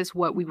that is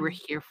what we were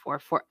Mhm. here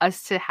for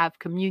us to have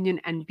communion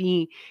and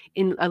be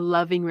in a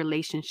loving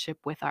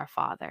relationship with our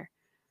Father,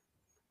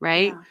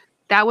 right? Yeah.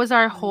 That was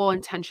our Right. whole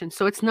intention.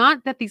 So it's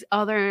not that the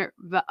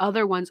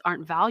other ones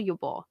aren't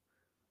valuable,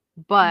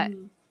 but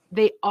Mhm.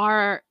 they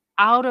are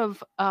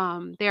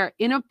they are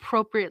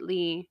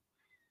inappropriately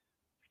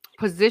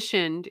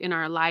positioned in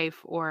our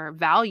life or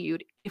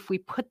valued if we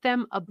put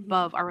them Mhm.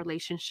 above our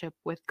relationship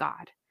with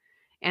God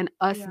and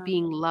us Yeah.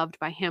 being loved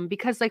by Him.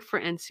 Because, like, for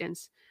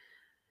instance,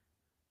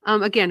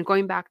 again,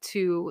 going back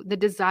to the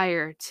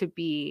desire to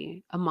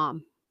be a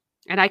mom.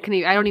 And I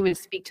don't even Mhm.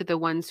 speak to the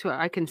ones who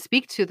I can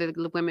speak to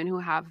the women who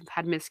have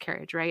had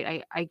miscarriage,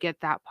 right? I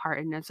get that part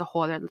and it's a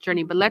whole other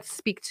journey. But Mhm. let's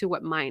speak to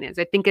what mine is.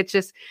 I think it's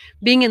just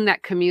being in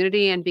that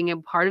community and being a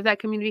part of that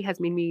community has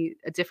made me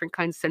a different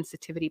kind of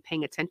sensitivity,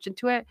 paying attention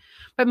to it.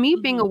 But me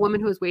being a Mhm.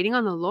 woman who was waiting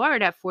on the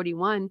Lord at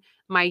 41,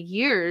 my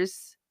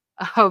years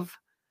of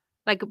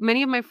like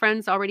many of my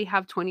friends already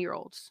have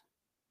 20-year-olds.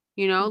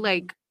 Mhm.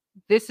 Like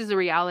this is a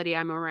reality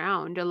I'm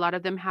around. A lot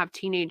of them have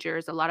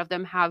teenagers, a lot of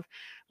them have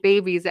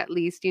babies at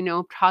least,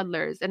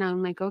 toddlers. And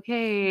I'm like,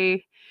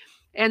 okay.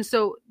 And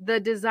so the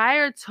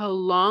desire to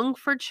long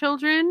for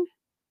children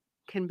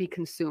can be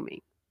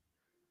consuming.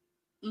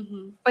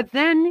 Mm-hmm. But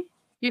then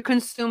you're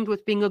consumed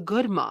with being a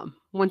good mom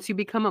once you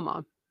become a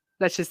mom,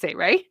 let's just say,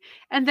 right?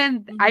 And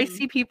then I Mm-hmm.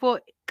 see people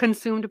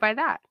consumed by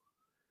that.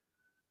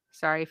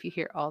 Sorry if you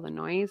hear all the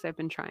noise. I've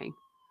been trying.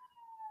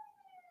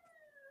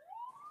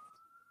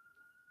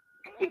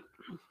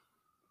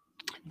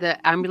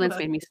 The ambulance But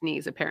made me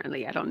sneeze,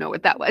 apparently. I don't know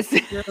what that was.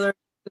 you're allergic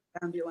to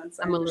the ambulance.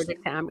 I I'm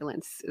allergic understand. to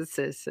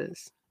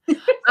ambulances.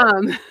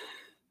 Um,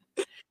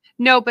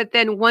 no, but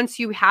then once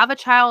you have a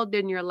child,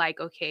 then you're like,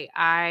 okay,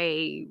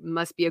 I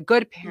must be a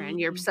good parent.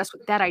 You're Mm-hmm. obsessed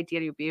with that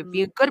idea. You'll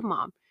be a good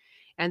mom.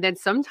 And then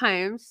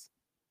sometimes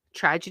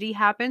tragedy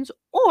happens,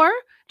 or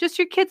just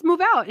your kids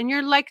move out and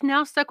you're like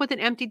now stuck with an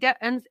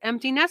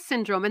empty nest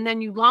syndrome. And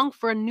then you long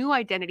for a new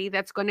identity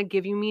that's going to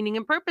give you meaning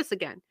and purpose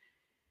again.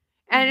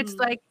 And it's Mm-hmm.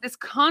 like this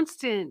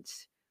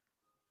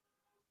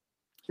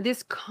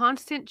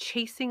constant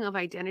chasing of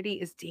identity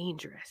is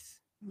dangerous.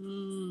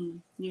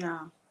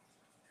 Yeah.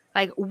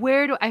 Like,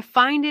 where do I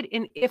find it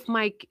in if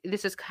my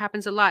this is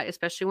happens a lot,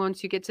 especially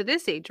once you get to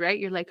this age, right?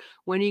 You're like,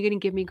 when are you going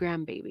to give me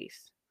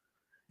grandbabies?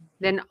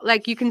 Then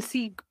like you can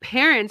see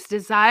parents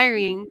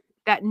desiring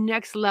that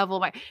next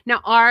level.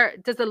 Now,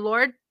 does the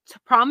Lord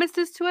promise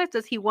this to us?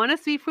 Does he want us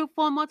to be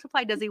fruitful and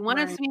multiply? Does he want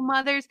us Right. to be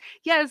mothers?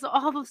 Yes,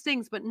 all those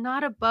things, but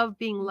not above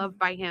being loved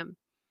by him.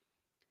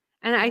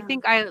 And I Yeah.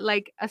 think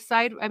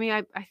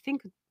I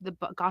think the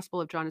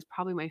Gospel of John is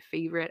probably my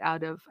favorite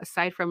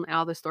aside from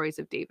all the stories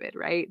of David,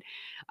 right?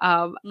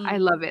 I Mm-hmm.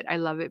 love it. I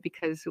love it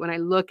because when I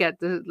look at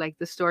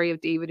the story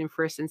of David in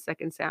First and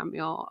Second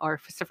Samuel, or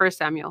First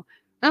Samuel,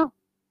 no,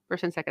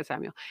 First and Second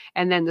Samuel,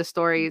 and then the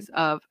stories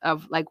of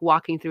like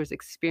walking through his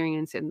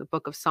experience in the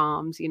Book of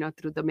Psalms,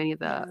 through the many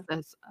of Yeah.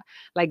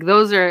 like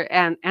those are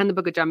and the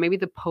Book of John, maybe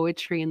the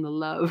poetry and the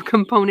love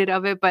component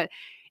of it, but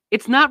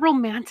it's not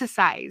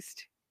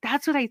romanticized.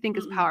 That's what I think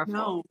is Mm-mm. powerful.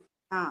 No.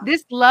 Yeah.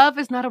 This love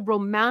is not a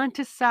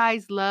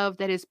romanticized love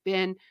that has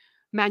been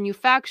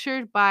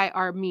manufactured by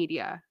our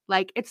media.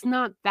 Like, it's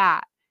not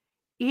that.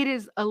 It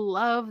is a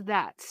love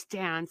that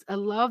stands, a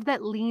love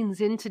that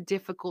leans into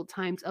difficult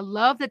times, a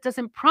love that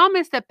doesn't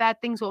promise that bad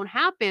things won't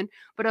happen,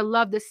 but a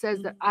love that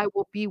says that Mm-hmm. I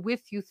will be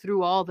with you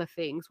through all the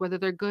things, whether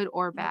they're good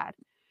or bad.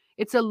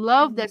 It's a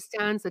love Mm-hmm. that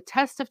stands the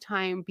test of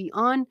time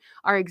beyond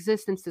our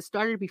existence, that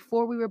started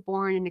before we were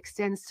born and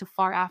extends to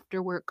far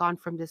after we're gone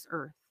from this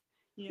earth.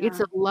 It's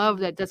Yeah. a love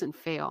that doesn't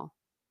fail.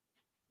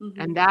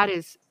 Mm-hmm. And that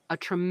is a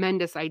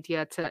tremendous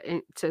idea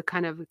to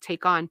kind of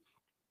take on.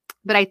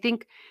 But I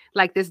think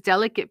like this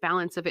delicate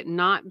balance of it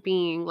not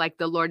being like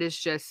the Lord is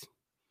just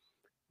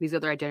these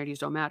other identities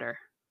don't matter.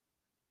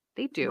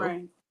 They do.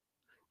 Right.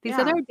 These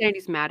other Yeah.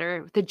 identities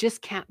matter. They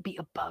just can't be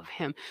above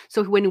him.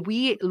 So when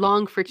we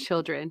long for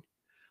children,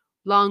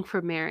 long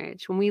for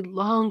marriage, when we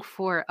long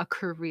for a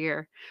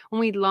career, when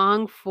we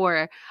long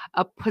for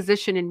a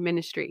position in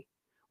ministry,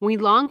 when we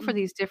long for Mhm.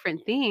 these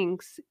different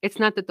things, it's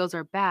not that those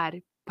are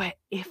bad, but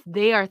if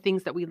they are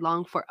things that we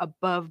long for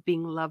above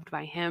being loved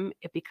by him,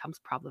 it becomes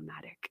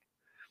problematic.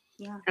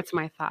 Yeah. That's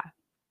my thought.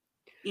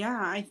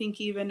 Yeah. I think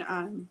even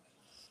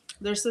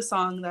there's a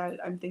song that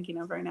I'm thinking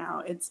of right now.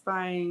 It's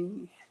by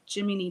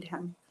Jimmy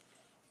Needham.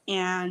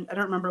 And I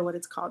don't remember what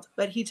it's called,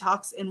 but he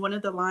talks in one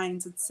of the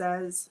lines, it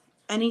says,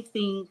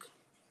 anything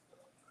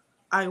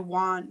I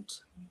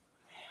want,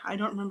 I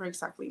don't remember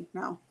exactly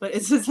now, but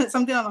it's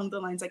something along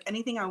the lines like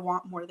anything I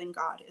want more than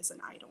God is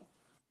an idol.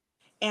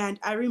 And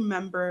I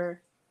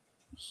remember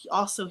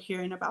also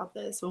hearing about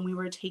this when we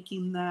were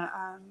taking the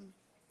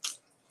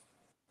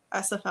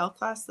SFL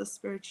class, the Yeah,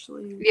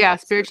 spiritual,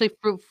 spiritually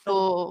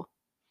fruitful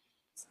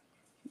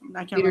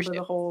I can't remember the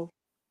leadership. whole,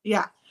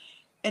 yeah.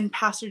 And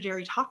Pastor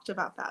Jerry talked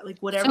about that, like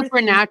whatever things,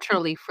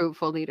 Supernaturally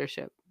fruitful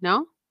leadership.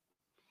 No?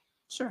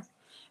 sure.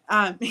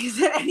 He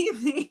said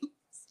anything,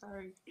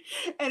 sorry,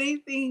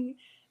 anything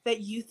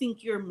that you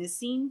think you're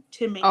missing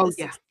to make Oh this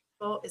yeah.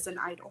 successful is an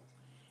idol.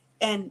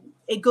 And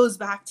it goes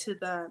back to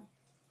the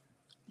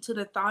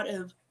thought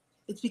of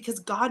it's because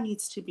God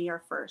needs to be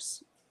our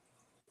first.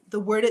 The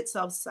word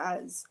itself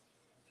says,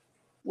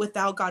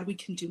 without God, we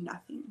can do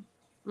nothing.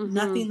 Mm-hmm.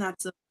 Nothing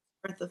that's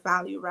worth of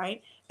value,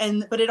 right?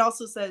 And but it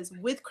also says,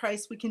 with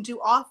Christ, we can do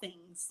all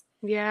things.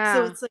 So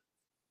Yeah. it's like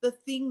the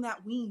thing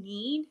that we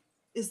need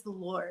is the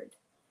Lord.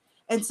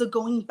 And so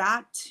going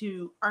back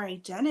to our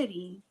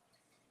identity,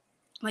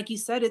 like you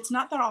said, it's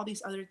not that all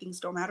these other things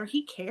don't matter.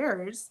 He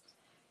cares.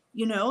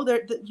 You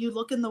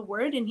look in the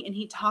word and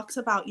he talks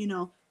about,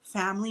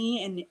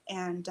 family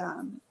and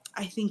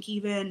I think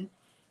even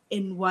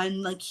in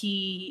one, like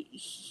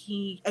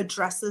he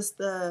addresses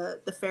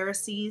the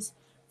Pharisees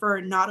for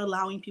not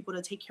allowing people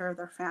to take care of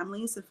their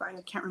families. If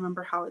I can't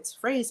remember how it's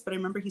phrased, but I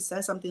remember he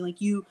says something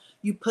like you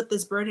put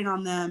this burden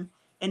on them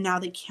and now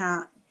they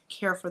can't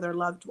care for their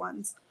loved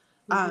ones.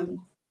 Mm-hmm.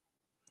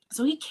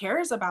 So he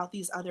cares about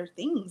these other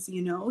things.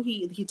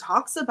 He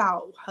talks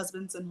about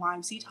husbands and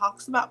wives, he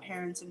talks about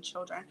parents and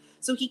children,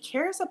 so he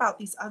cares about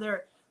these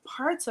other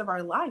parts of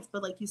our life.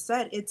 But like you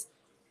said, it's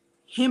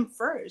him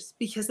first,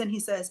 because then he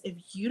says, if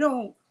you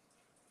don't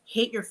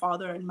hate your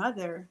father and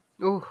mother,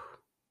 Oh,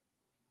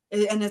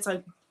 And it's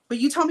like, but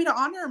you tell me to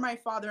honor my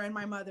father and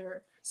my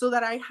mother so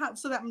that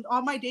so that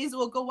all my days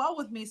will go well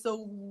with me.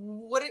 So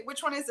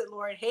which one is it,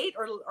 Lord? Hate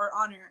or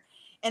honor?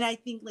 And I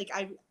think like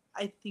I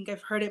think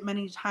I've heard it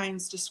many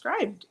times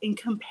described in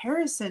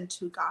comparison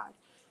to God.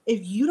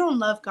 If you don't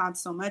love God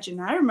so much,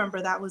 and I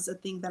remember that was a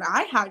thing that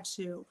I had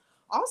to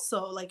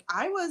also, like,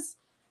 I was,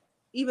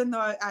 even though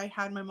I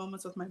had my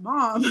moments with my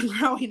mom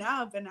growing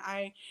up, and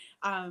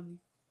um,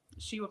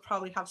 she would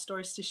probably have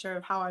stories to share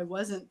of how I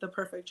wasn't the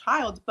perfect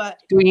child, but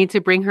do we need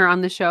to bring her on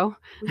the show?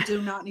 we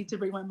do not need to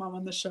bring my mom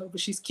on the show, but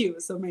she's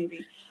cute, so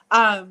maybe.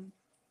 Um,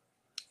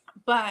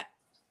 but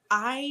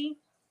I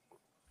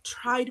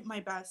tried my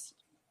best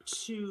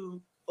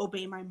to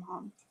obey my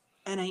mom,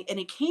 and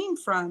it came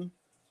from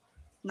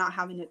not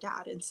having a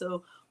dad, and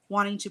so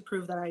wanting to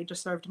prove that I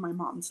deserved my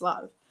mom's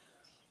love,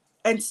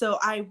 and so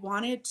I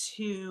wanted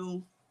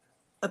to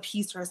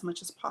appease her as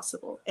much as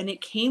possible. And it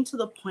came to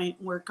the point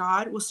where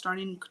God was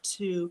starting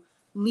to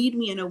lead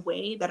me in a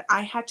way that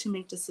I had to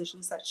make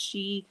decisions that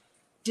she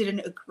didn't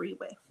agree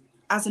with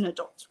as an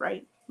adult,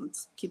 right?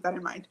 Let's keep that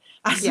in mind.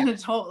 As Yeah. an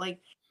adult, like,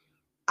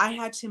 I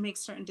had to make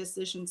certain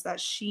decisions that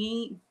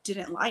she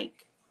didn't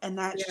like, and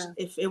that Yeah.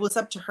 if it was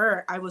up to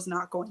her, I was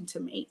not going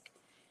to make.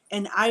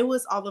 And I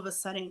was all of a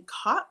sudden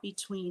caught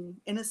between,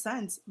 in a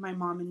sense, my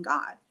mom and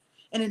God.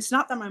 And it's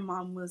not that my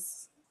mom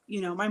was,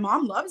 my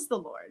mom loves the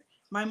Lord.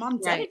 My mom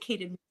Right.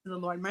 dedicated me to the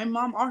Lord. My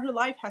mom all her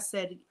life has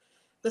said,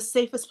 the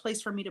safest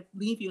place for me to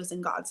leave you is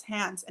in God's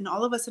hands. And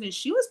all of a sudden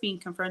she was being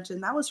confronted,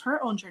 and that was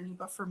her own journey.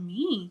 But for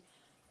me,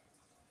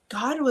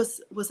 God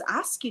was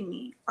asking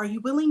me, are you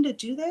willing to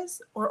do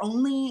this, or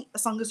only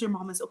as long as your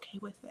mom is okay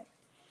with it?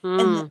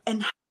 Mm.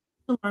 And how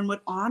to learn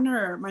what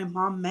honor my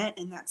mom meant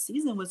in that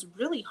season was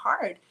really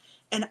hard.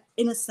 And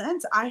in a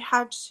sense, I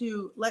had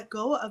to let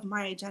go of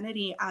my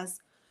identity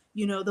as,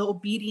 the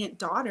obedient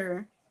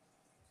daughter,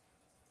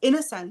 in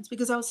a sense,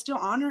 because I was still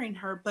honoring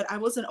her, but I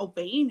wasn't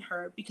obeying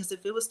her, because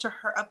if it was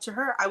up to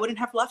her, I wouldn't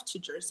have left to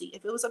Jersey.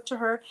 If it was up to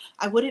her,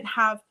 I wouldn't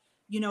have,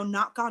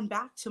 not gone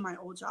back to my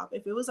old job.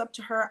 If it was up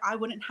to her, I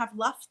wouldn't have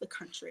left the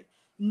country.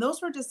 And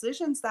those were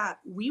decisions that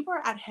we were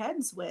at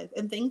heads with.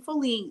 And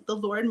thankfully, the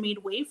Lord made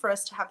way for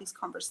us to have these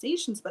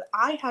conversations. But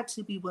I had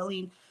to be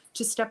willing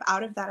to step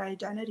out of that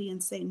identity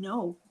and say,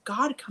 no,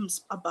 God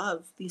comes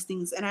above these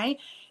things. And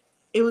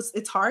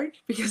it's hard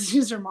because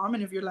she's your mom,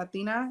 and if you're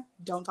Latina,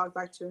 don't talk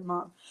back to your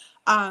mom.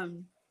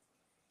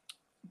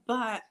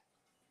 But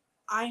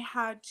I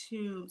had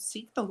to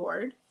seek the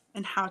Lord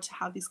and how to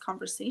have these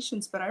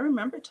conversations. But I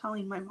remember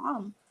telling my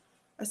mom,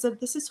 I said,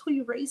 this is who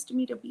you raised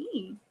me to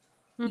be.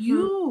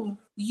 Mm-hmm.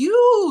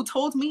 You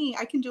told me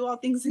I can do all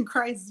things in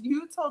Christ.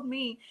 You told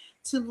me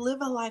to live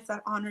a life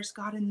that honors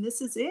God, and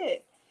this is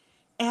it.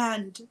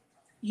 And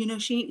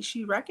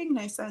she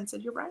recognized that and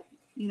said, you're right.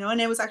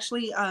 And it was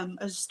actually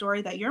a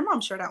story that your mom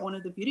shared at one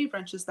of the beauty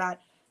brunches,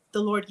 that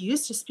the Lord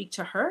used to speak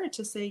to her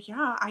to say,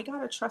 yeah, I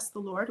gotta trust the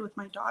Lord with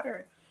my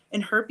daughter,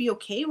 and her be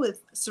okay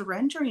with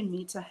surrendering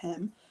me to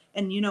him.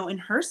 And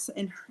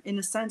in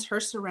a sense, her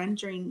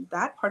surrendering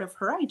that part of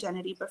her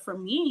identity. But for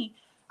me,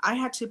 I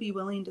had to be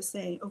willing to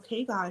say,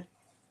 okay, God,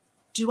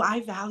 do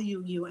I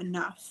value you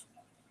enough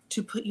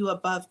to put you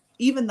above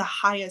even the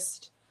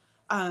highest,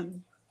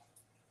 um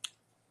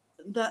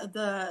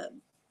the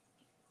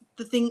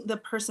the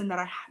person that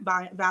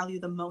I value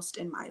the most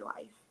in my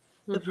life,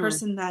 the Mm-hmm.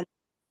 person that,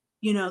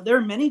 there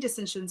are many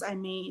decisions I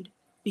made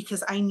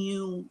because I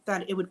knew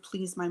that it would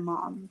please my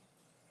mom,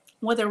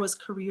 whether it was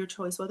career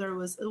choice, whether it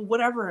was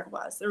whatever it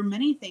was. There were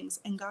many things,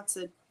 and God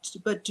said,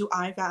 but do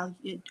I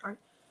value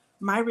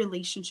my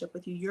relationship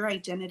with you, your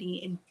identity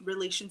in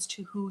relations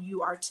to who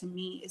you are to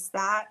me? Is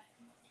that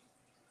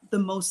the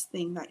most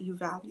thing that you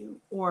value,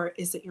 or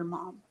is it your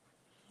mom?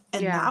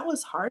 And Yeah. that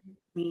was hard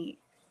for me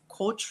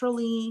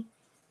culturally,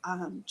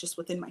 just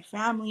within my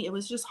family. It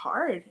was just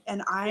hard.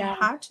 And I Yeah.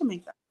 had to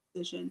make that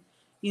decision,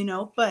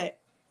 but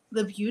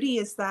the beauty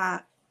is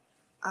that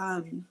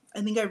I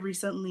think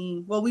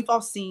we've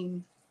all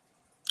seen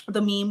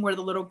the meme where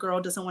the little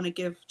girl doesn't want to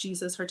give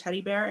Jesus her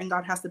teddy bear, and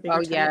God has the bigger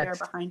Oh, teddy yes. bear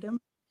behind him.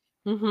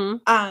 Mm-hmm.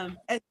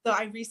 And so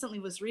I recently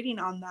was reading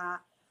on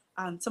that.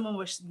 Someone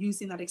was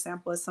using that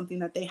example as something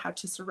that they had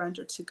to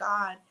surrender to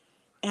God.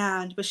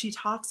 But she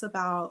talks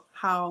about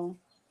how,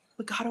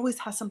 but God always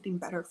has something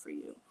better for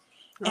you.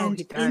 Oh,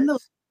 he And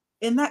does.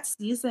 in that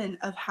season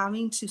of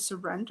having to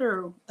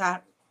surrender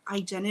that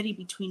identity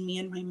between me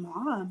and my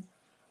mom,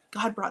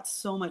 God brought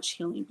so much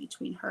healing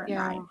between her and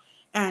Yeah. I.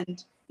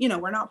 And,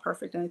 we're not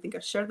perfect. And I think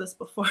I've shared this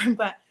before,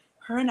 but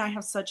her and I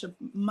have such a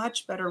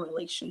much better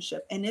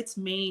relationship. And it's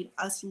made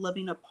us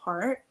living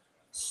apart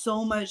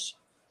so much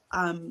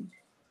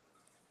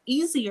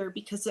easier,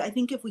 because I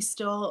think if we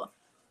still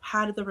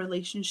had the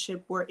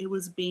relationship where it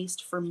was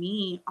based for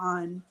me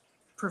on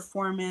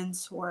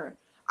performance, or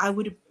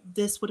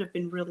this would have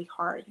been really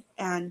hard.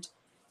 And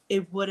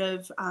it would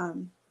have,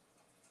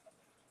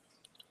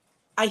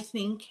 I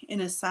think,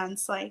 in a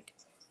sense, like,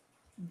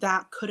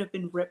 that could have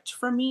been ripped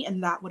from me,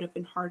 and that would have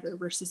been harder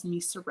versus me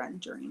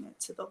surrendering it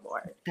to the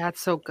Lord,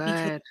 That's so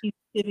because good. he's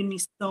given me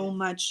so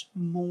much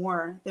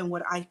more than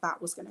what I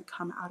thought was going to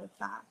come out of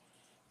that.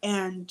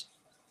 And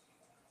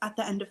at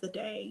the end of the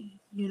day,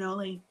 you know,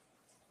 like,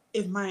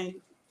 if my,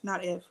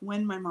 not if,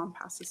 when my mom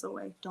passes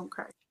away, don't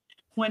cry.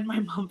 When my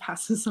mom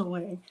passes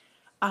away,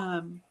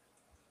 um,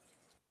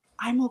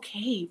 I'm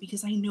okay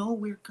because I know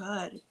we're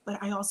good.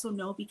 But I also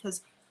know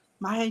because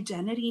my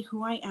identity,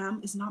 who I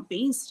am, is not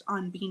based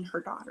on being her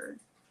daughter.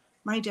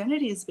 My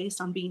identity is based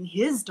on being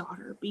his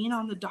daughter, being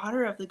on the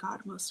daughter of the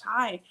God Most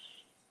High,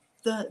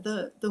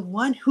 the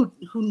one who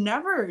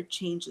never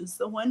changes,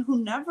 the one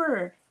who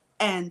never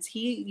ends.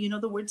 He, you know,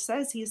 the word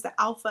says he is the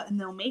Alpha and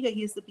the Omega.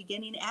 He is the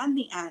beginning and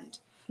the end,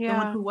 the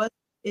one Yeah. who was,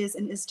 is,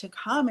 and is to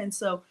come. And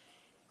so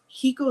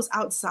he goes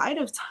outside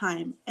of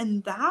time.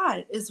 And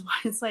that is why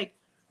it's like,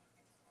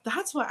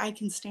 that's why I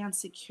can stand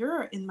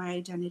secure in my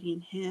identity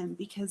in him,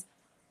 because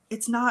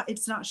it's not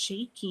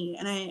shaky.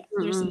 And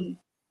Mm-mm.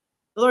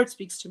 the Lord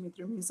speaks to me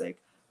through music.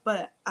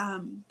 But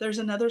there's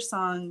another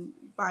song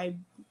by,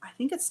 I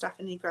think it's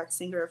Stephanie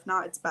Gretzinger. If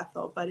not, it's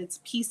Bethel, but it's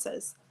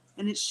Pieces.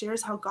 And it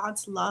shares how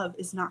God's love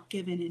is not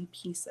given in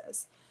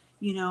pieces,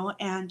 you know?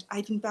 And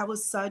I think that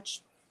was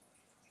such,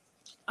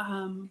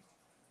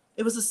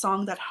 it was a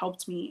song that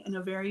helped me in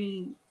a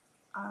very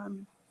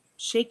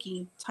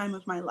shaky time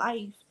of my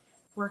life,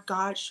 where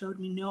God showed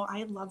me, no,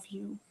 I love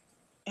you.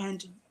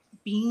 And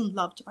being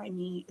loved by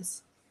me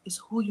is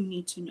who you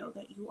need to know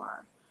that you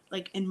are.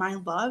 Like, and my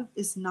love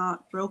is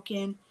not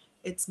broken.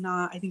 It's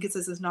not, I think it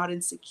says it's not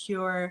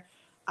insecure.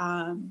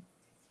 um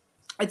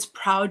it's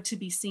proud to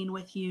be seen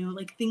with you,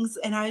 like things.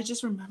 And I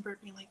just remember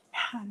being like,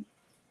 man,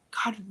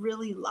 God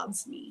really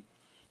loves me.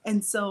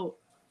 And so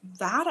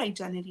that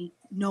identity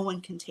no one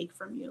can take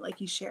from you,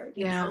 like you shared,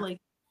 you know, Yeah. like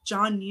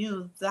John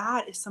knew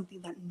that is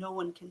something that no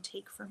one can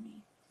take from me.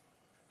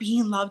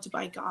 Being loved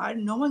by God,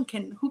 no one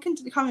can. Who can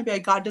come and be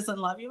like, God doesn't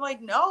love you?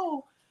 Like,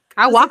 no.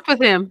 I It's like, walked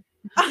with him.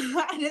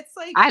 and it's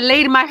like, I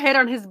laid my head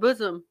on his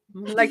bosom.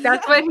 Like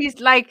that's what he's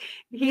like.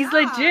 He's yeah,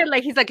 legit.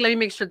 Like he's like, let me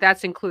make sure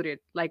that's included.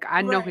 Like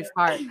I know right. his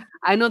heart.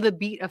 I know the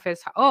beat of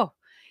his heart. Oh,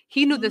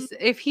 he knew Mm, this.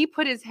 If he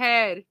put his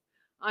head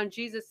on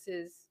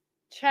Jesus's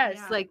chest,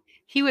 yeah. like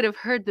he would have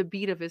heard the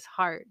beat of his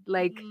heart.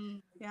 Like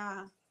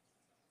Yeah.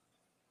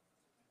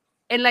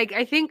 and like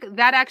I think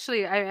that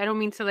actually I don't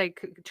mean to like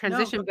No, go.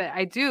 transition, but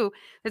I do.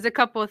 There's a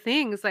couple of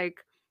things like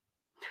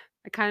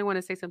I kind of want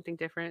to say something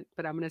different,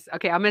 but I'm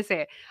gonna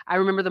say it. I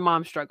remember the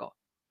mom struggle.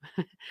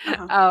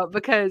 Uh-huh.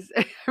 Because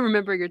I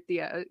remember your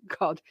Thea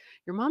called.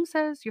 Your mom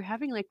says you're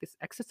having like this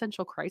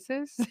existential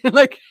crisis,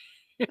 like,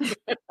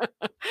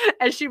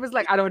 and she was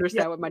like, "I don't Yeah.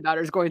 understand what my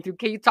daughter's going through.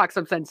 Can you talk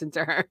some sense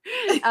into her?"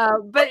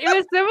 But it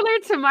was similar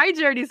to my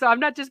journey, so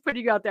I'm not just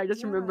putting you out there. I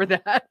just remember Yeah.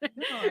 that.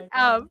 No, I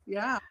know. um,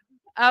 Yeah.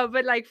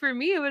 but like for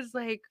me, it was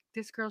like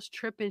this girl's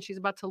tripping. She's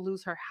about to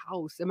lose her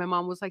house, and my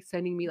mom was like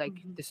sending me like,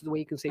 Mhm. "This is the way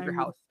you can save I your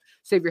know. house.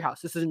 Save your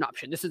house. This is an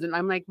option. This is an."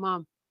 I'm like,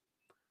 "Mom,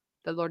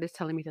 the Lord is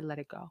telling me to let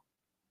it go."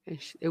 And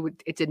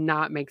it did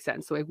not make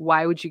sense. So like,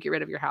 why would you get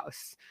rid of your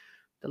house?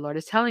 The Lord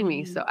is telling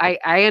me. So Mhm.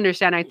 I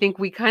understand. I think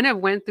we kind of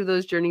went through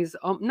those journeys,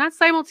 not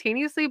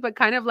simultaneously, but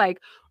kind of like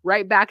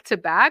right back to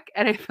back.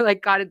 And I feel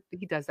like God,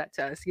 He does that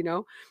to us,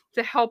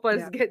 to help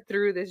us Yeah. get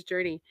through this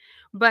journey.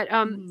 But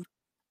Mhm.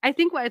 I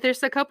think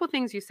there's a couple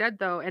things you said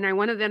though, and I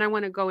want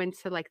to go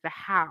into like the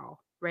how,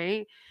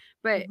 right?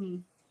 But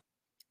Mhm.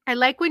 I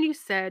like when you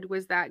said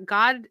was that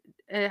God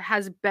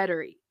has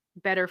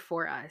better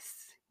for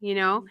us,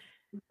 Mhm.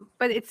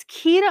 but it's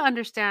key to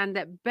understand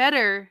that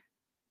better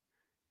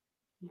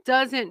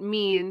doesn't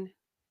mean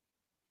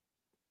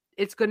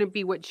it's going to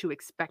be what you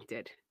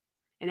expected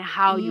and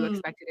how you Mm,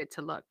 expected it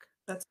to look,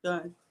 that's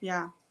good.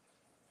 Yeah.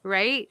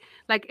 right?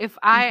 Like Mhm. if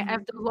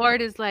the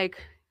Lord is like,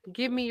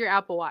 give me your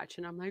Apple Watch,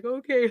 and I'm like,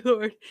 okay,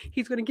 Lord,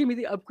 He's going to give me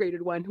the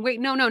upgraded one. Wait,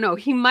 no, no, no.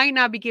 He might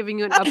not be giving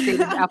you an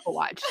upgraded Apple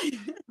Watch.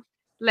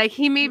 Like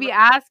he may You're be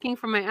right. asking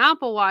for my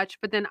Apple Watch,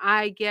 but then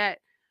I get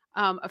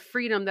a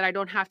freedom that I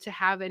don't have to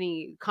have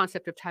any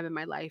concept of time in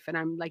my life, and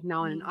I'm like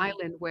now on an Mm,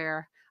 island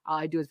where all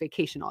I do is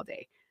vacation all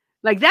day.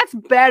 Like that's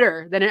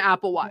better than an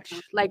Apple yeah. Watch.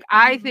 Like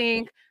I Mhm.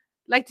 think,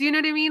 like, do you know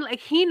what I mean? Like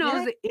he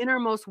knows Yeah. the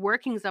innermost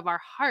workings of our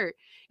heart,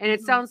 and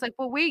it Mhm. sounds like,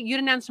 well, wait, you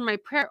didn't answer my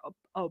prayer.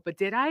 Oh, but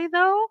did I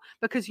though?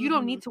 Because you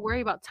don't Mhm. need to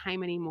worry about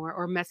time anymore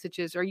or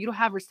messages, or you don't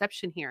have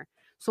reception here.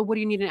 So what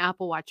do you need an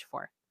Apple Watch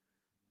for?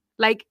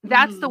 Like,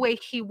 that's the Mhm. way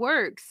he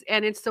works,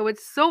 and it's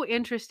so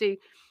interesting.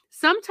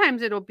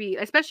 Sometimes it'll be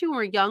especially when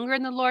we're younger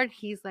in the Lord,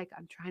 he's like,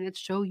 "I'm trying to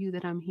show you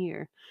that I'm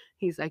here."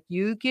 He's like,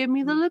 "You give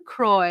me the Mhm.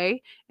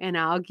 LaCroix, and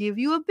I'll give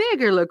you a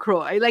bigger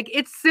LaCroix." Like,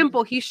 it's Mhm.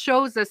 simple. He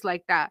shows us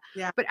like that.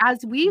 Yeah. But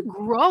as we Mhm.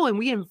 grow and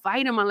we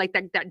invite him on, like,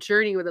 that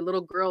journey with a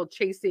little girl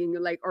chasing,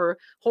 like, or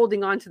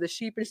holding on to the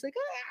sheep, and she's like,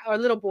 "Ah," or a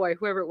little boy,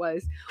 whoever it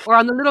was, or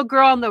on the little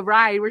girl on the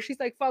ride where she's,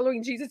 like,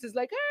 following Jesus is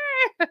like,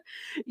 "Ah,"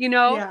 you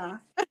know? Yeah.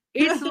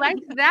 It's like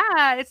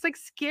that. It's, like,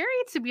 scary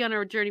to be on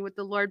our journey with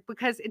the Lord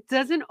because it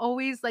doesn't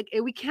always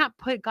we can't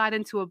put God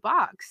into a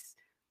box,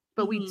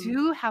 but we Mhm.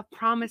 do have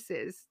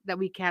promises that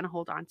we can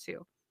hold on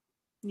to.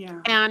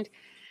 Yeah. And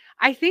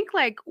I think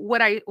like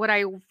what I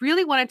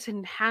really wanted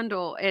to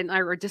handle and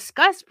or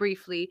discuss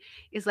briefly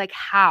is like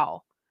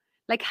how.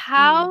 Like Mm.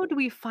 how do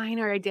we find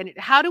our identity?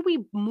 How do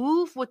we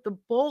move with the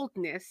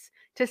boldness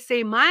to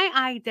say my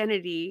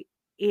identity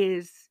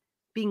is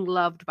being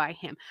loved by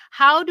him?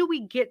 How do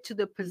we get to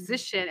the Mm.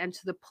 position and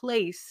to the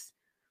place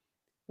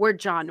where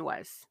John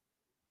was,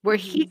 where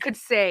he Mhm. could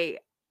say,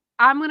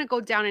 I'm going to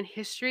go down in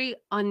history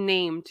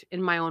unnamed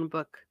in my own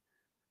book.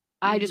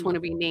 I just Mhm. want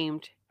to be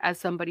named as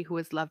somebody who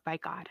is loved by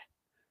God.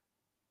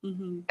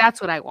 Mhm. That's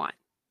what I want.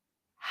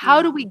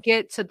 How do Yeah. we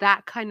get to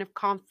that kind of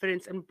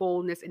confidence and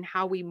boldness in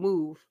how we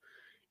move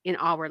in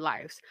our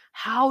lives?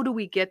 How do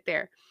we get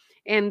there?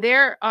 And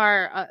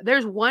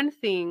there's one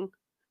thing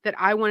that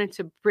I wanted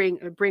to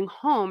bring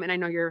home, and I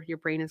know your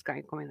brain is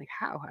going like,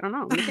 how? I don't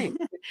know. Let me think.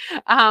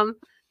 um,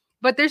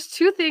 but there's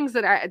two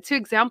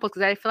examples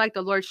because I feel like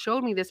the Lord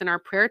showed me this in our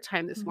prayer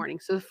time this Mhm. morning.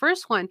 So the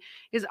first one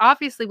is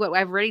obviously what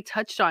I've already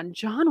touched on.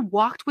 John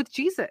walked with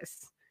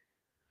Jesus.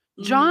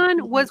 Mm. John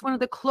Mhm. was one of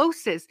the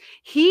closest.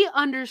 He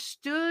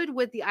understood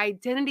with the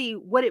identity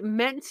what it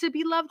meant to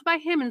be loved by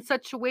him in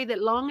such a way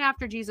that long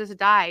after Jesus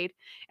died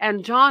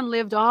and John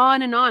lived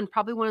on and on,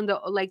 probably one of the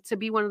like to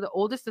be one of the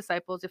oldest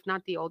disciples, if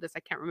not the oldest,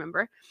 I can't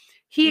remember.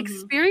 He Mhm.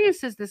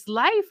 experiences this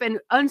life and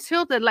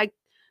until the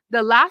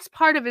last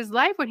part of his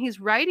life when he's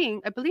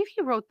writing, I believe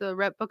he wrote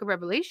the book of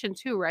Revelation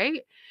too,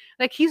 right?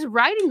 Like he's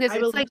writing this, I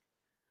it's believe.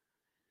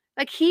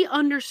 like he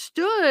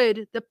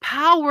understood the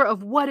power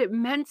of what it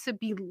meant to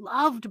be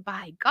loved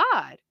by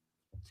God.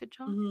 Is it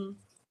John? Mhm.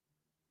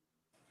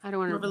 I don't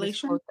want to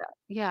Revelation. misquote that.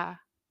 Yeah.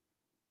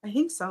 I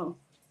think so.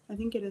 I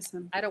think it is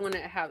him. I don't want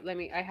to have,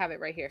 I have it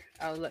right here.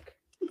 I'll look.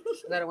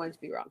 I don't want it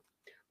to be wrong.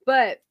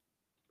 But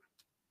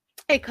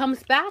it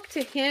comes back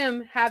to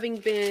him having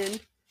been,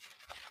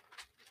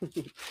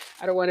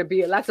 I don't want to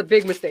be, that's a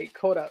big mistake.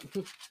 Hold up.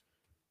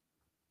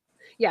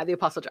 Yeah, the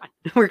Apostle John.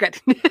 We're good.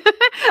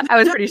 I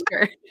was pretty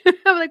sure.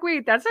 I'm like,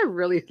 wait, that's a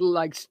really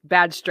like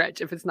bad stretch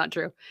if it's not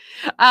true.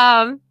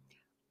 Um,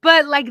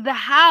 But, like, the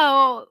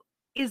how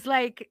is,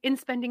 like, in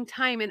spending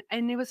time,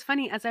 and it was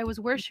funny as I was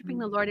worshiping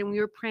the Mhm. Lord and we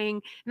were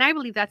praying, and I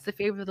believe that's the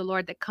favor of the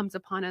Lord that comes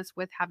upon us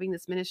with having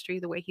this ministry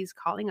the way he's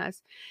calling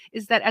us,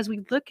 is that as we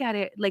look at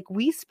it, like,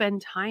 we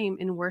spend time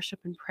in worship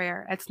and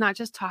prayer. It's not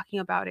just talking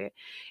about it.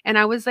 And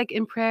I was, like,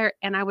 in prayer,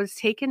 and I was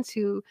taken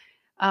to,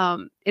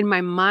 in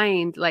my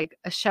mind, like,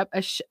 a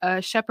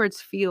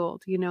shepherd's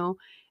field, you know?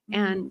 Mhm.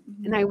 And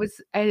Mhm.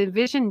 I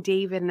envisioned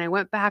David, and I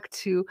went back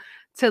to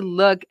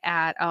look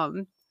at,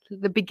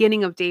 the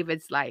beginning of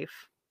David's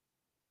life.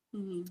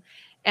 Mhm.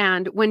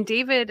 And when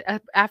David,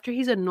 after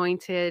he's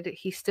anointed,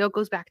 he still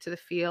goes back to the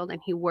field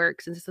and he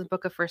works. And this is the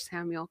book of First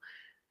Samuel.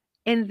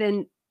 And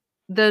then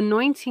the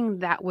anointing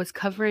that was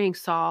covering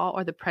Saul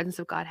or the presence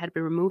of God had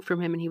been removed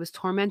from him and he was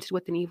tormented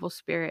with an evil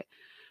spirit.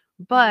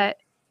 Mhm. But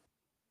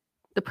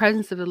the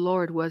presence of the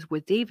Lord was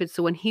with David.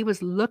 So when he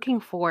was looking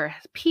for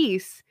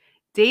peace,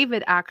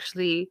 David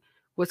actually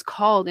was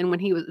called. And when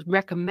he was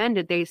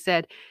recommended, they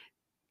said,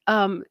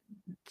 um,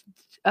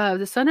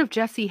 the son of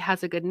Jesse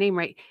has a good name,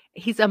 right?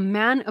 He's a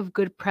man of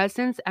good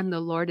presence, and the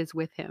Lord is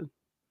with him.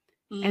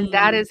 And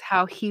that Mm. is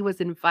how he was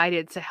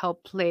invited to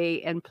help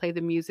play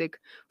the music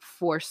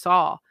for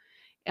Saul,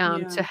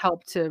 Yeah. to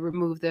help to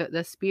remove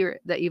the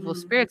spirit, the evil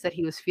Mhm. spirits that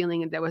he was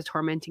feeling and that was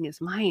tormenting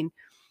his mind.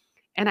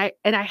 And I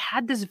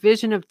had this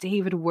vision of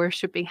David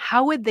worshiping.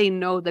 How would they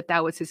know that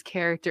that was his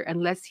character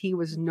unless he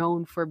was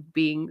known for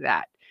being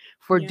that,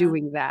 for Yeah.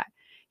 doing that?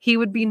 He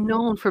would be Mhm.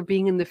 known for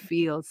being in the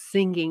field,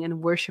 singing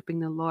and worshiping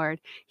the Lord.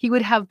 He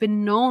would have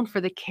been known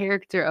for the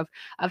character of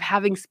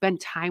having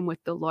spent time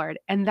with the Lord.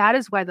 And that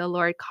is why the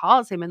Lord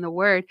calls him, and the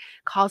word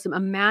calls him a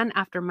man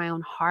after my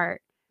own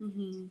heart.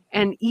 Mhm.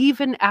 And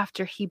even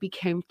after he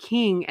became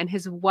king and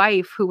his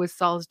wife, who was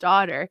Saul's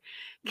daughter,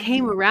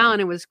 came Mhm. around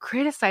and was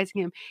criticizing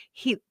him,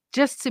 he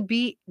just to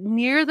be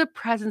near the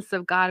presence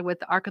of God with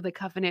the Ark of the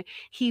Covenant,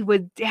 he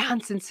would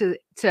dance into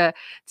to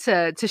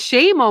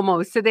shame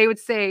almost. So they would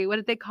say, what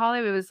did they call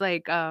him? It was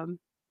like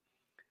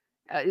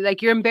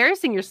you're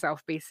embarrassing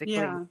yourself, basically.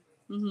 Yeah.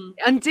 Mhm.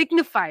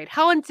 Undignified.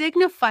 How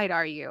undignified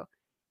are you?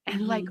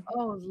 And like, Mhm.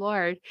 oh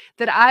Lord,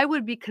 that I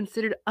would be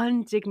considered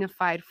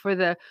undignified for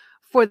the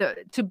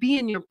to be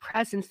in your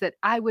presence, that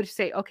I would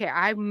say, okay,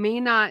 I may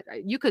not,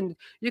 you can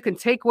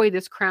take away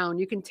this crown,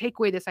 you can take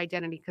away this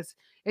identity, because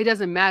it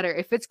doesn't matter.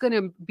 If it's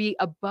gonna be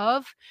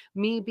above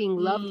me being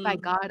loved by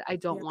Mm. God, I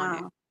don't want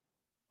it. Yeah.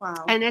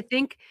 Wow. And I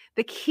think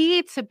the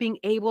key to being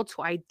able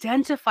to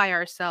identify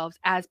ourselves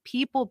as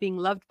people being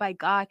loved by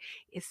God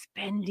is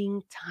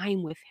spending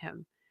time with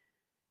him,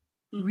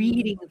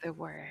 reading Mhm. the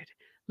word,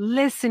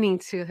 listening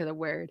to the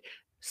word,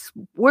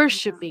 Yeah.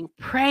 worshiping,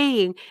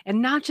 praying,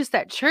 and not just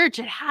at church.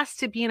 It has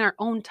to be in our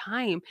own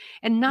time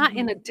and not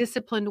in a Mhm.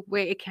 disciplined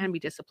way. It can be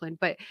disciplined,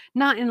 but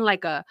not in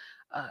like a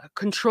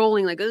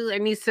controlling, like, oh, I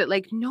need to,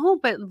 like, no,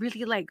 but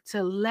really like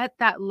to let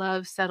that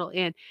love settle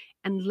in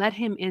and let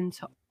him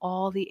into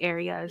all the Yeah.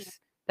 areas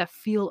that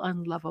feel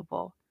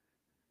unlovable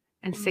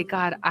and say,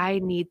 God, Mm. I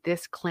need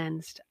this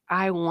cleansed.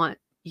 I want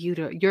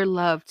your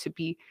love to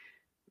be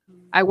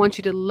I want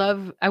you to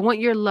love, I want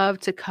your love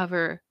to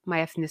cover my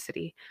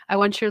ethnicity. I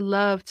want your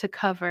love to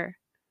cover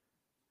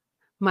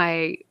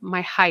my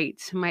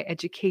height, my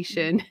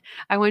education.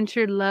 I want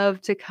your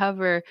love to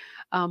cover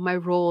my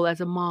role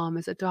as a mom,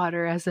 as a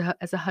daughter, as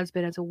a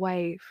husband, as a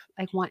wife.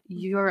 I want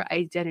your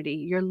identity,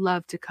 your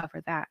love to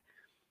cover that,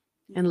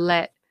 and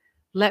Yeah.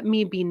 let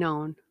me be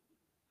known.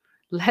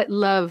 Let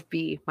love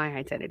be my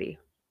identity.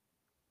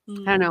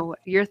 I don't Mm. know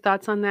your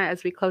thoughts on that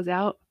as we close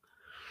out.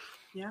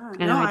 Yeah.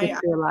 I know No, I did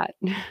say a lot.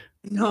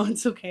 no,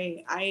 it's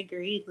okay. I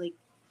agree. Like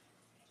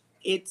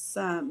it's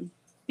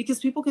because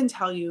people can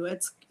tell you,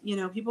 it's, you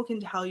know, people can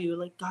tell you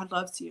like God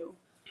loves you,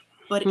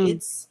 but Hmm.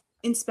 it's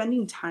in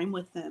spending time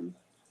with him.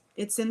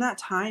 It's in that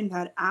time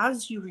that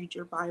as you read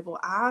your Bible,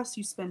 as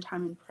you spend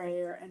time in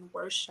prayer and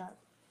worship,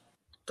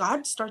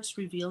 God starts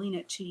revealing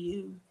it to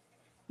you,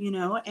 you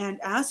know. And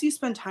as you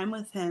spend time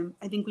with him,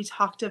 I think we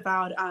talked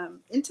about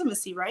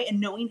intimacy, right? And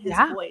knowing his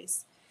Yeah.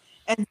 voice.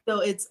 And so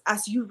it's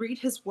as you read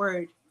his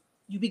word,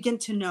 you begin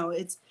to know.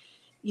 It's,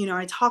 you know,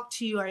 I talk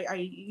to you,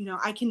 you know,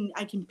 I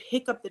can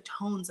pick up the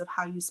tones of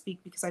how you speak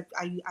because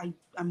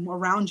I'm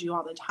around you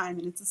all the time.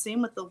 And it's the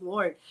same with the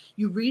Lord.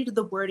 You read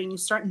the word and you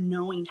start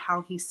knowing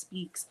how he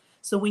speaks.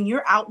 So when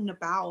you're out and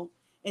about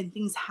and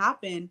things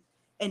happen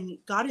and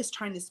God is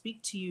trying to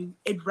speak to you,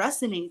 it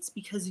resonates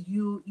because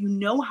you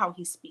know how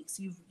he speaks.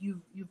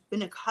 You've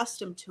been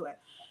accustomed to it,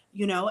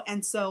 you know.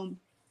 And so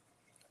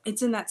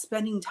it's in that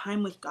spending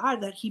time with God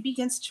that he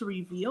begins to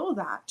reveal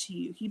that to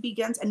you. He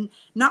begins, and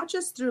not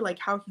just through like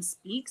how he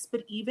speaks,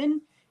 but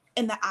even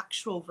in the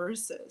actual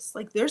verses.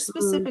 Like there's Mm-hmm.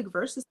 specific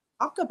verses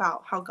that talk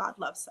about how God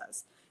loves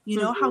us. You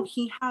know, how Mm-hmm.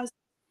 he has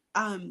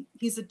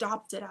he's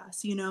adopted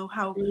us, you know,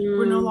 how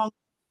we're no Mm-hmm. longer,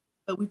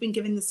 but we've been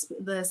given this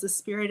the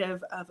spirit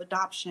of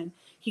adoption.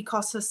 He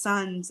calls us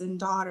sons and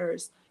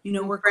daughters. You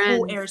know, we're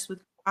Friends. co-heirs with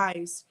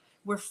Christ.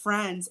 We're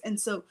friends. And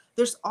so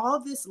there's all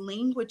this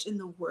language in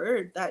the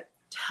word that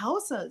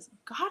tells us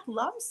God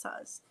loves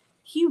us.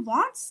 He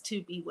wants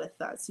to be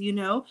with us. You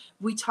know,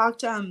 we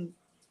talked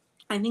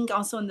I think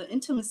also in the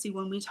intimacy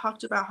when we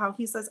talked about how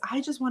he says, I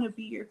just want to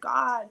be your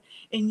God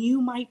and you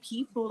my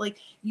people. Like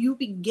you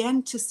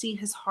begin to see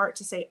his heart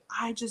to say,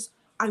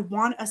 I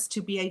want us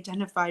to be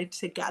identified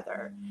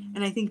together.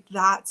 And I think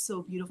that's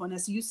so beautiful. And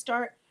as you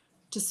start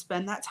to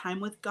spend that time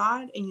with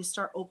God and you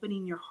start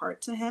opening your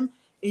heart to him,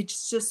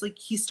 it's just like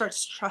he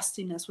starts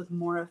trusting us with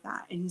more of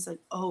that. And he's like,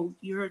 oh,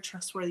 you're a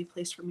trustworthy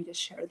place for me to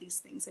share these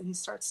things. And he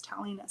starts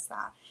telling us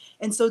that.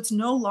 And so it's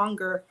no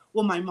longer,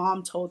 well, my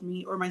mom told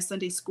me, or my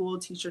Sunday school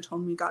teacher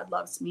told me God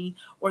loves me,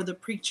 or the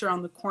preacher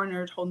on the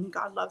corner told me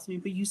God loves me.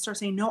 But you start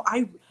saying, no,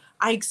 I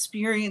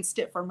experienced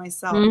it for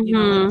myself, you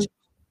know, like Mm-hmm.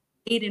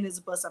 ate in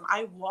his bosom.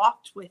 I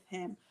walked with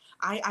him.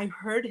 I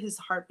heard his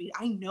heartbeat.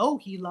 I know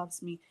he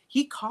loves me.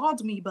 He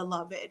called me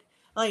beloved.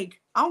 Like,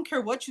 I don't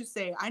care what you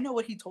say. I know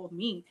what he told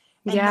me.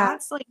 And Yeah.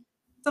 that's like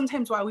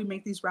sometimes why we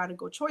make these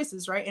radical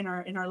choices, right? In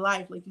our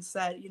life, like you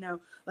said, you know,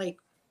 like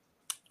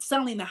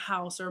selling the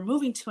house or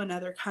moving to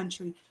another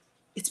country.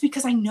 It's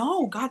because I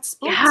know God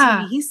spoke to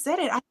Yeah. me. He said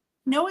it. I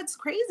know it's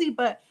crazy,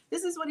 but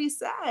this is what he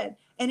said.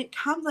 And it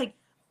comes like,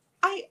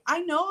 I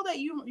know that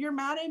you're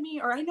mad at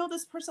me, or I know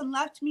this person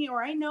left me,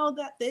 or I know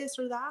that this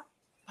or that,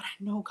 but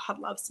I know God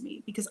loves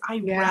me because I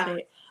read Yeah.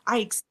 it. I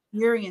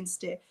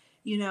experienced it.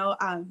 You know,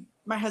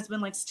 my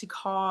husband likes to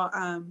call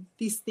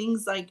these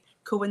things like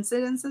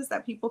coincidences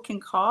that people can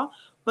call,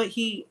 but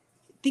he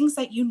things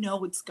that you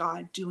know it's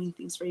God doing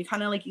things for you.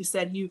 Kind of like you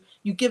said, you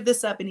give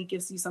this up and he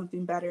gives you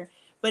something better.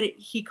 But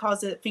he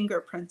calls it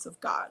fingerprints of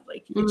God.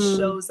 Like it Mm.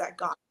 shows that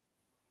God,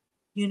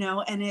 you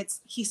know, and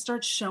it's he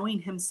starts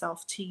showing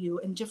himself to you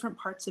in different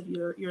parts of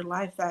your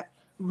life that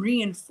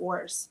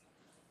reinforce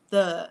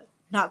the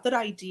not that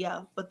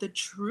idea but the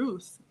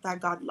truth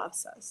that God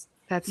loves us.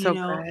 That's You so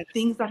know, good.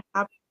 things that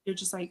happen, you're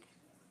just like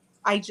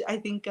I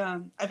think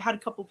I've had a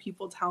couple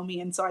people tell me,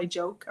 and so I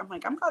joke, I'm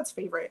like, I'm God's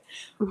favorite,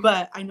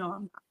 but I know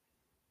I'm not.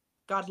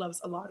 God loves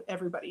a lot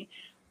everybody.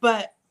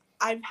 But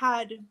I've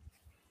had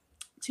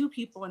two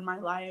people in my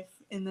life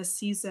in the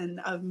season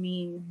of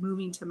me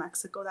moving to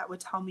Mexico that would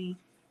tell me,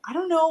 I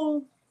don't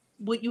know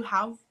what you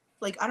have.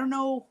 Like, I don't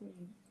know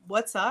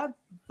what's up,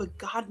 but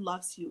God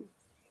loves you.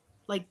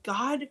 Like,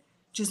 God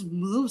just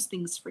moves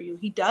things for you.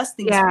 He does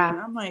things for you. Yeah. And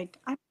I'm like,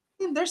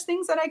 there's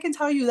things that I can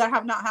tell you that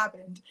have not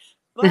happened.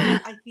 But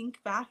I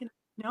think back and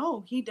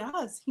no, he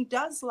does. He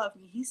does love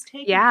me. He's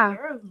taken Yeah,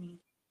 care of me.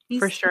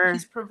 for He's sure.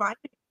 provided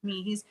for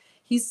me.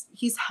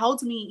 He's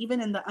held me even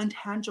in the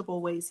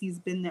untangible ways. He's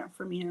been there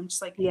for me. And I'm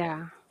just like,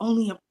 Yeah.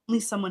 only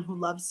someone who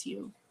loves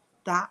you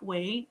that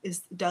way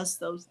does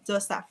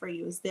that for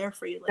you, is there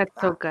for you like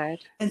That's so that. good.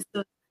 And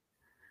so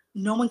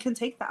no one can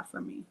take that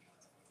from me.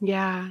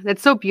 Yeah,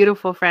 that's so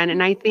beautiful, friend.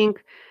 And I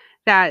think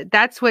that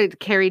that's what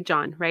carried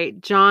John, right?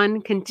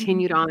 John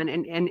continued Mhm. on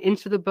and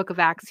into the book of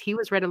Acts. He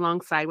was right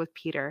alongside with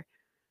Peter,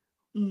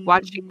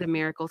 watching the Mhm.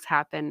 miracles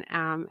happen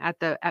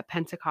at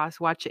Pentecost,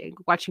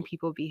 watching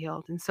people be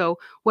healed. And so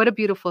what a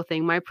beautiful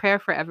thing. My prayer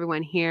for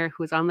everyone here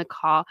who's on the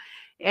call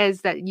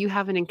is that you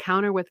have an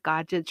encounter with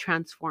God that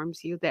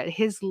transforms you, that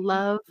his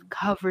love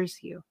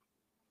covers you,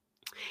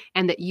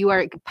 and that you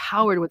are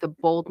empowered with a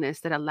boldness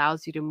that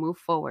allows you to move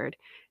forward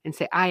and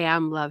say, I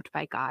am loved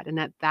by God, and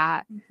that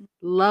that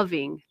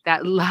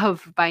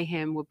love by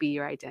him will be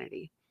your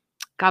identity.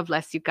 God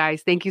bless you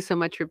guys. Thank you so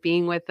much for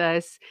being with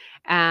us.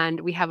 And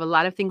we have a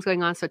lot of things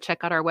going on. So check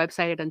out our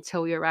website at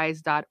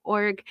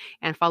untilwearise.org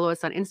and follow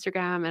us on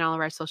Instagram and all of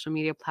our social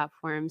media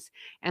platforms.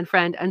 And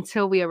friend,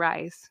 until we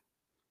arise.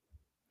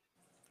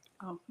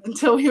 Oh,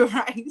 until we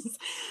arise.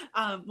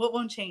 What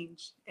won't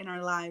change in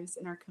our lives,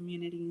 in our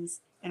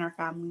communities, in our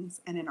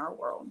families, and in our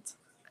world?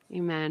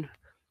 Amen.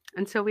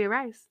 Until we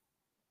arise.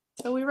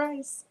 Until we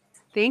rise.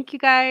 Thank you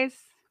guys.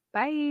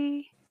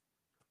 Bye.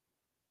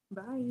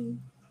 Bye.